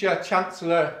future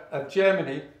Chancellor of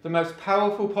Germany, the most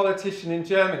powerful politician in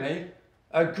Germany,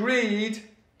 agreed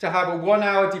to have a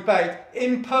 1-hour debate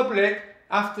in public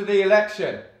after the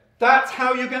election. That's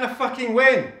how you're going to fucking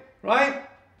win, right?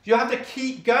 You have to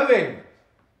keep going.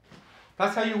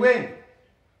 That's how you win,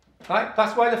 right?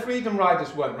 That's why the Freedom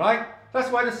Riders won, right? That's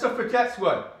why the suffragettes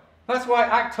won. That's why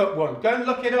ACT UP won. Go and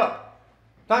look it up.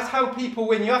 That's how people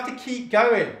win. You have to keep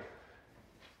going.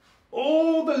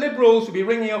 All the liberals will be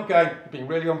ringing up going, you've been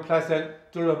really unpleasant,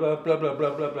 blah, blah, blah, blah,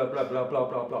 blah, blah, blah, blah, blah, blah,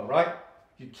 blah, blah, right?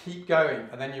 You keep going,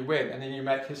 and then you win, and then you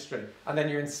make history. And then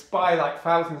you inspire like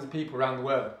thousands of people around the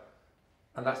world.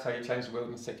 And that's how you change the world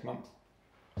in 6 months.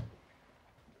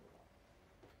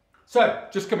 So,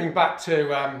 just coming back to,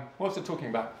 what was I talking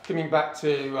about? Coming back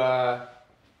to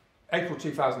April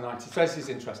 2019. So this is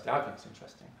interesting. I think it's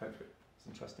interesting. Hopefully it's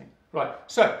interesting. Right,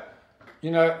 so,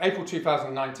 you know, April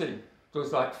 2019, there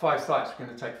was like 5 sites. We're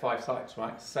going to take 5 sites,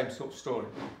 right? It's the same sort of story.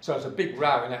 So there's a big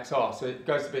row in XR. So it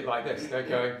goes a bit like this. They're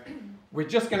going, we're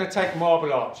just going to take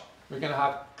Marble Arch. We're going to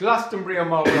have Glastonbury on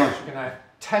Marble Arch. We're going to have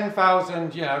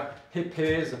 10,000, you know,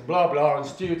 hippies and blah, blah, and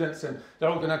students, and they're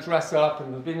all going to dress up,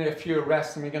 and there'll be a few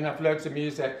arrests, and we're going to have loads of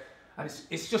music. And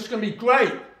it's just going to be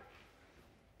great.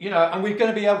 You know, and we're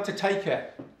going to be able to take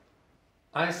it.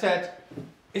 And I said,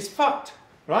 it's fucked,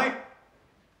 right?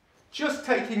 Just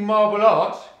taking Marble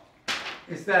Arch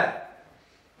is there.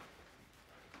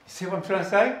 You see what I'm trying to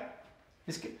say?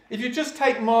 If you just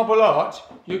take Marble Arch,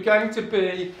 you're going to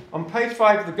be on page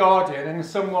 5 of The Guardian in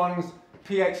someone's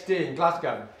PhD in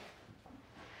Glasgow.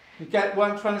 You get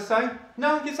what I'm trying to say?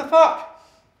 No one gives a fuck.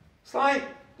 It's like,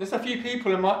 there's a few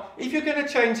people in my... If you're going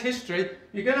to change history,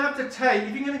 you're going to have to take...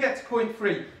 If you're going to get to point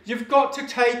 3, you've got to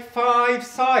take 5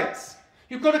 sites.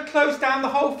 You've got to close down the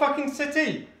whole fucking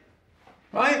city.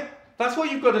 Right? That's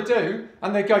what you've got to do.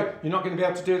 And they go, you're not going to be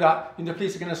able to do that, and the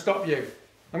police are going to stop you.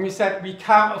 And we said, we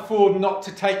can't afford not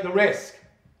to take the risk.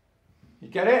 You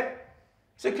get it?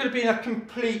 So it could have been a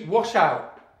complete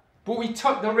washout. But we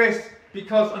took the risk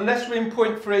because unless we're in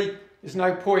point 3, there's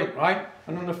no point, right?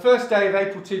 And on the first day of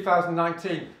April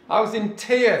 2019, I was in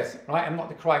tears, right? I'm not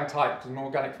the crying type because I'm an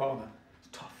organic farmer. It's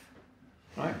tough,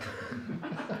 right?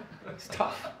 It's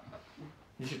tough.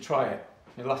 You should try it.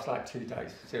 It lasts like 2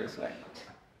 days, seriously.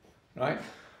 Right?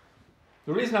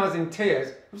 The reason I was in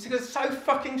tears was because it's so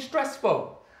fucking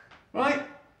stressful, right?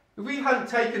 If we hadn't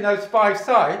taken those 5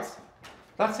 sites,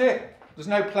 that's it. There's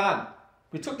no plan.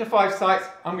 We took the 5 sites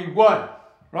and we won,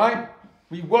 right?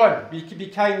 We won. We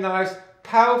became the most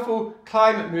powerful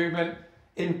climate movement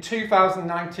in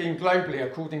 2019 globally,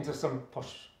 according to some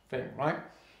posh thing, right?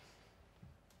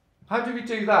 How do we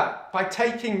do that? By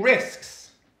taking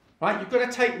risks, right? You've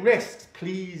got to take risks.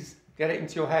 Please get it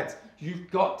into your heads. You've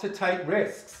got to take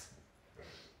risks,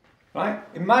 right?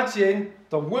 Imagine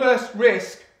the worst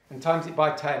risk and times it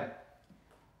by 10,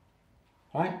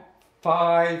 right?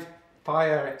 5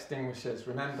 fire extinguishers,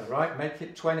 remember, right? Make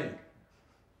it 20.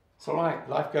 It's all right,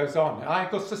 life goes on. I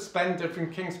got suspended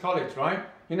from King's College, right?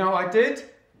 You know what I did?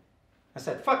 I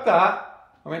said, fuck that.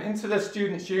 I went into the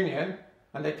Students' Union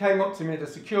and they came up to me, the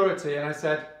security, and I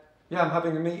said, yeah, I'm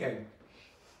having a meeting.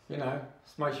 You know,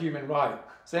 it's my human right.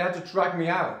 So they had to drag me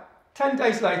out. 10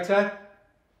 days later,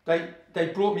 they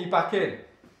brought me back in.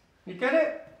 You get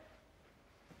it?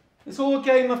 It's all a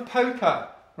game of poker,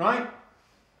 right?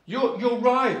 You're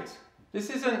right. This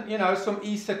isn't, you know, some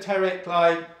esoteric,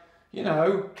 like, you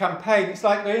know, campaign. It's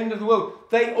like the end of the world.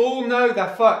 They all know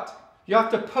they're fucked. You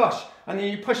have to push, and then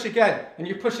you push again, and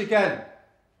you push again,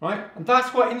 right? And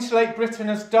that's what Insulate Britain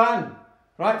has done,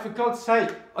 right? For God's sake,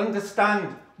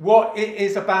 understand what it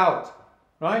is about,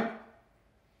 right?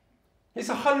 It's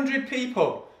 100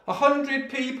 people. 100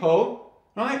 people,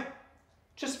 right?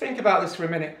 Just think about this for a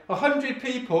minute. 100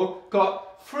 people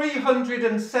got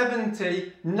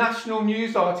 370 national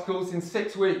news articles in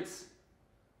 6 weeks.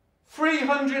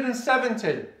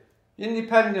 370.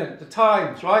 Independent, The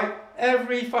Times, right?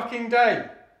 Every fucking day.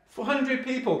 400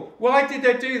 people. Why did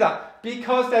they do that?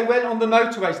 Because they went on the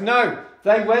motorways. No,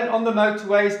 they went on the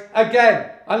motorways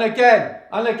again and again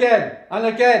and again and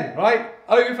again, right?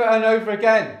 Over and over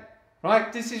again,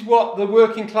 right? This is what the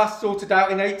working class sorted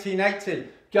out in 1880.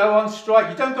 Go on strike.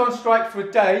 You don't go on strike for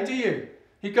a day, do you?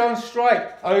 You go on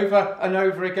strike over and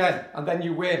over again, and then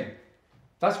you win.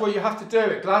 That's what you have to do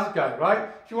at Glasgow, right?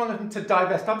 If you want them to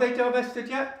divest, have they divested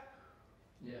yet?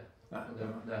 Yeah. No.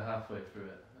 They're halfway through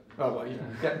it. Oh, well, you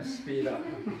can get them to speed up.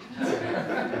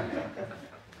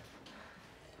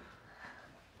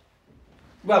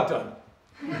 Well done.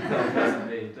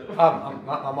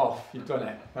 I'm off. You've done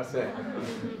it. That's it.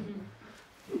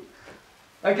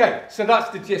 Okay, so that's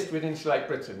the gist with Insulate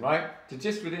Britain, right? The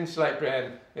gist with Insulate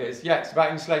Britain is, yeah, it's about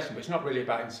insulation, but it's not really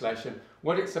about insulation.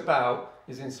 What it's about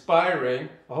is inspiring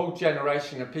a whole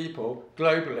generation of people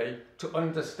globally to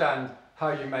understand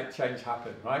how you make change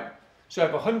happen, right? So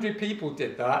if 100 people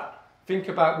did that, think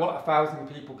about what 1,000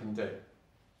 people can do.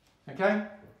 Okay?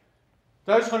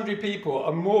 Those 100 people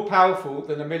are more powerful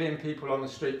than 1 million people on the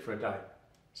street for a day.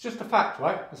 It's just a fact,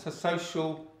 right? It's a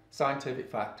social,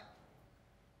 scientific fact.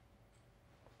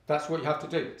 That's what you have to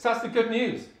do. So that's the good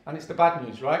news, and it's the bad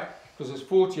news, right? Because there's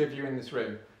 40 of you in this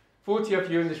room. 40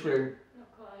 of you in this room. Not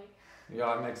quite. Yeah,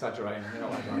 I'm exaggerating. You're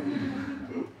not like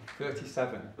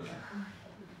 37.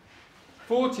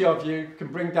 40 of you can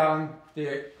bring down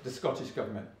the Scottish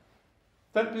government.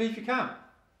 Don't believe you can.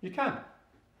 You can.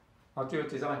 I'll do a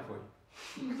design for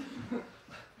you.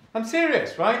 I'm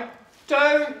serious, right?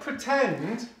 Don't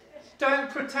pretend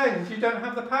you don't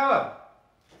have the power.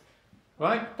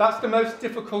 Right? That's the most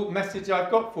difficult message I've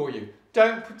got for you.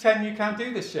 Don't pretend you can't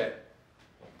do this shit.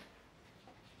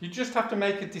 You just have to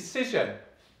make a decision,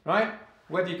 right?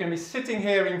 Whether you're going to be sitting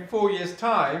here in 4 years'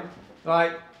 time,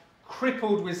 like,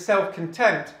 crippled with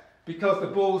self-contempt because the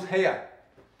ball's here.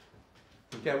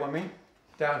 You get what I mean?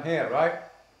 Down here, right?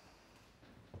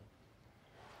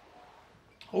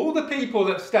 All the people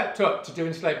that stepped up to do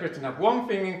Insulate Britain have one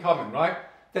thing in common, right?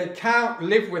 They can't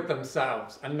live with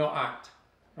themselves and not act,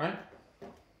 right?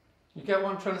 You get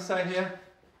what I'm trying to say here?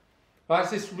 Right,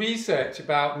 it's this research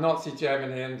about Nazi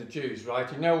Germany and the Jews, right?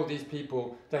 You know all these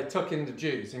people, they took in the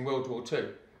Jews in World War II.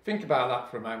 Think about that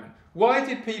for a moment. Why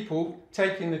did people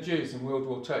take in the Jews in World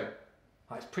War II?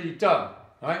 Right, it's pretty dumb,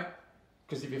 right?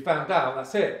 Because if you found out,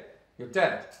 that's it. You're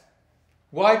dead.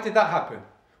 Why did that happen?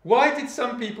 Why did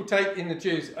some people take in the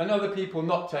Jews and other people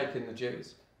not take in the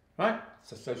Jews? Right?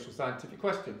 It's a social scientific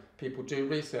question. People do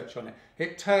research on it.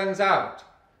 It turns out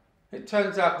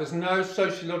there's no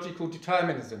sociological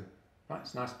determinism. Right?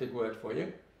 It's a nice big word for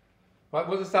you. Right?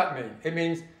 What does that mean? It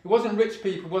means it wasn't rich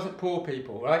people, it wasn't poor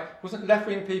people, right? It wasn't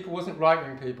left-wing people, it wasn't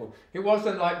right-wing people. It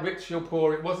wasn't like rich or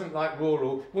poor, it wasn't like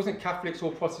rural, it wasn't Catholics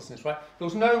or Protestants, right? There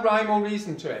was no rhyme or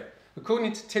reason to it.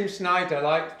 According to Tim Snyder,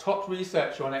 like top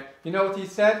researcher on it, you know what he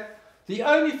said? The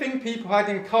only thing people had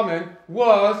in common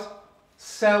was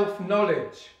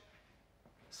self-knowledge.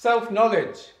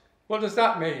 Self-knowledge. What does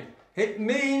that mean? It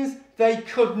means they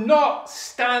could not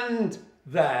stand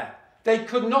there. They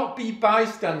could not be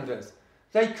bystanders.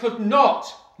 They could not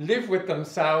live with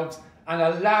themselves and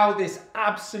allow this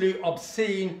absolute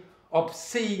obscene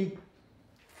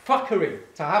fuckery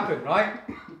to happen, right?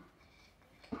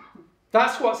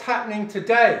 That's what's happening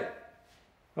today,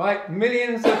 right?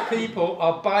 Millions of people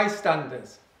are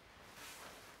bystanders,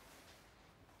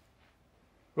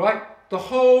 right? The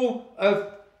whole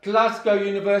of Glasgow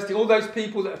University, all those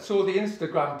people that saw the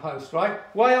Instagram post, right?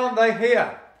 Why aren't they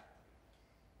here?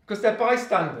 Because they're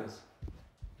bystanders.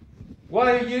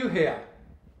 Why are you here?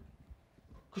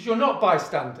 Because you're not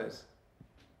bystanders.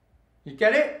 You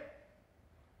get it?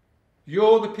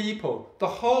 You're the people. The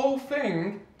whole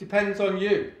thing depends on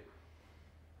you.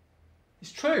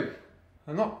 It's true.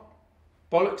 I'm not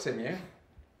bollocksing you.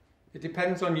 It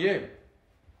depends on you.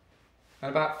 And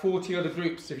about 40 other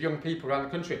groups of young people around the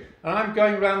country. And I'm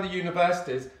going around the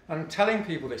universities and telling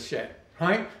people this shit,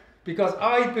 right? Because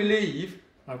I believe,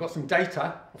 I've got some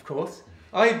data, of course,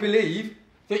 I believe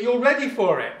that you're ready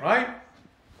for it, right?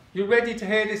 You're ready to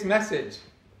hear this message.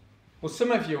 Well,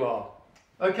 some of you are.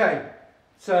 Okay,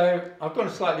 so I've gone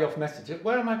slightly off message.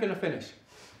 Where am I going to finish?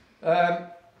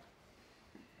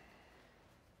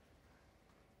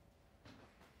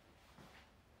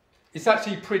 It's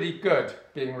actually pretty good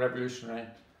being revolutionary.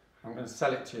 I'm going to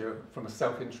sell it to you from a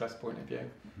self-interest point of view.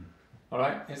 All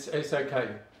right? It's okay.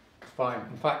 It's fine.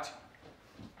 In fact,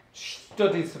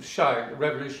 studies have shown that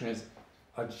revolutionaries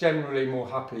are generally more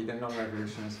happy than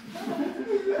non-revolutionaries.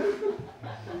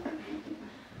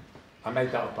 I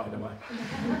made that up, by the way.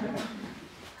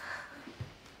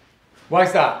 Why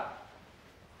is that?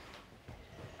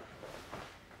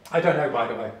 I don't know, by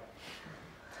the way.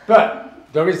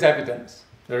 But there is evidence.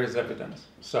 There is evidence.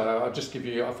 So I'll just give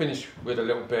you, I'll finish with a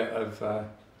little bit of a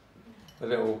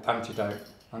little antidote.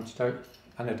 Antidote?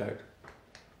 Antidote.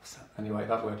 Anyway,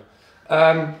 that word.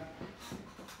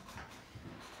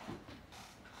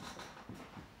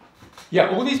 Yeah,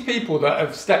 all these people that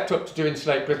have stepped up to do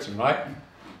Insulate Britain, right?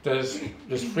 There's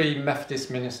 3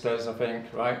 Methodist ministers, I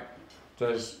think, right?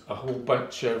 There's a whole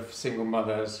bunch of single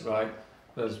mothers, right?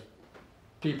 There's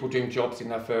people doing jobs in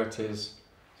their 30s.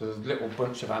 There's a little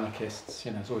bunch of anarchists,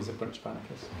 you know, there's always a bunch of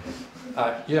anarchists.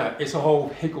 You know, it's a whole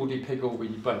higgledy-piggledy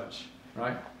bunch,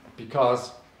 right?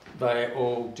 Because they're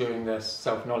all doing this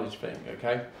self-knowledge thing,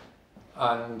 okay?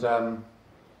 And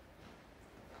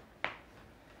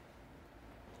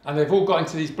they've all got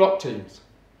into these block teams.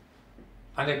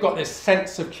 And they've got this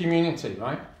sense of community,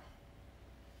 right?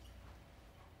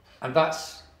 And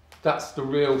that's the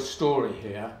real story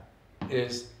here,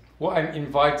 is what I'm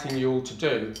inviting you all to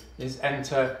do is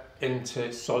enter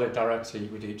into solidarity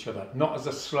with each other, not as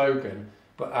a slogan,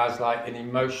 but as like an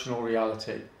emotional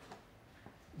reality,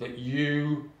 that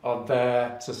you are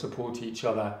there to support each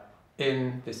other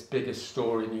in this biggest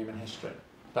story in human history.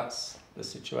 That's the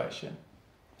situation.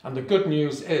 And the good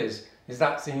news is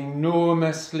that's an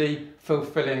enormously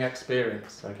fulfilling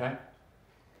experience, okay?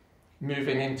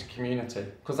 Moving into community,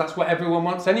 because that's what everyone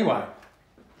wants anyway.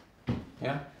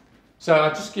 Yeah. So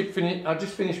I'll just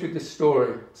finish with this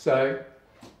story. So,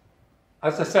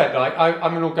 as I said, like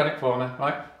I'm an organic farmer,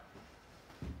 right?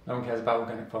 No one cares about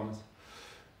organic farmers.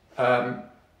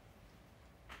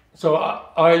 So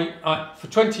I for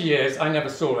 20 years I never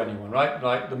saw anyone, right?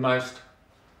 Like the most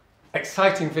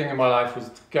exciting thing in my life was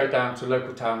to go down to a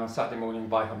local town on Saturday morning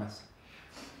and buy hummus.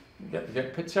 You get the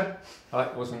picture? Right,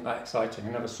 it wasn't that exciting.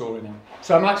 I never saw anyone.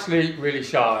 So I'm actually really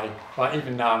shy. Like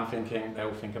even now I'm thinking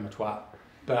they'll think I'm a twat.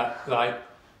 But like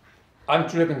I'm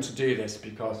driven to do this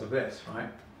because of this, right?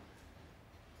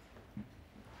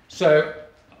 So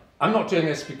I'm not doing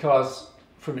this because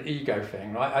from an ego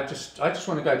thing, right? I just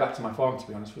want to go back to my farm, to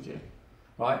be honest with you,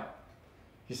 right?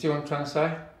 You see what I'm trying to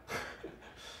say?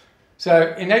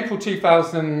 So in April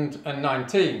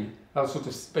 2019, I sort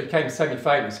of became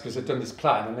semi-famous because I'd done this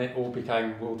plan and it all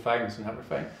became world famous and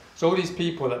everything. So all these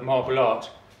people at Marble Arch,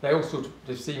 they all sort of,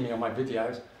 they've seen me on my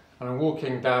videos, and I'm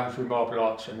walking down through Marble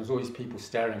Arch and there's all these people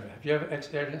staring at me. Have you ever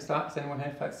experienced that? Is anyone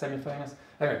here semi-famous?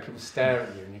 Anyway, people stare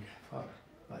at you and you go, fuck,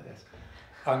 like this.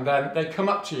 And then they come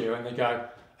up to you and they go,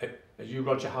 are you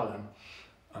Roger Hallam?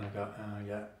 And I go,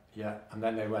 oh, yeah. And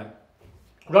then they went,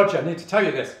 Roger, I need to tell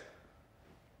you this.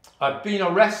 I've been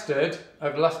arrested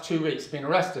over the last 2 weeks. Been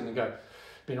arrested, and they go,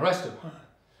 been arrested?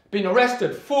 Been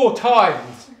arrested 4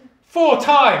 times. 4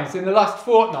 times in the last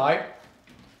fortnight.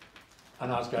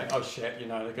 And I was going, oh shit, you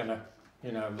know, they're gonna,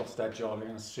 you know, lost their job, they're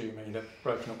gonna sue me, they've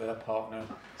broken up with their partner,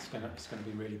 it's gonna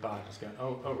be really bad. I was going,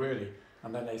 oh really?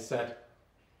 And then they said,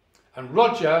 and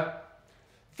Roger,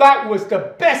 that was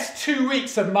the best 2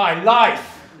 weeks of my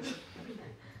life.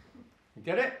 You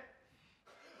get it?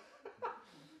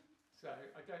 So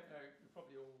I don't know, you're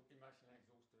probably all imagining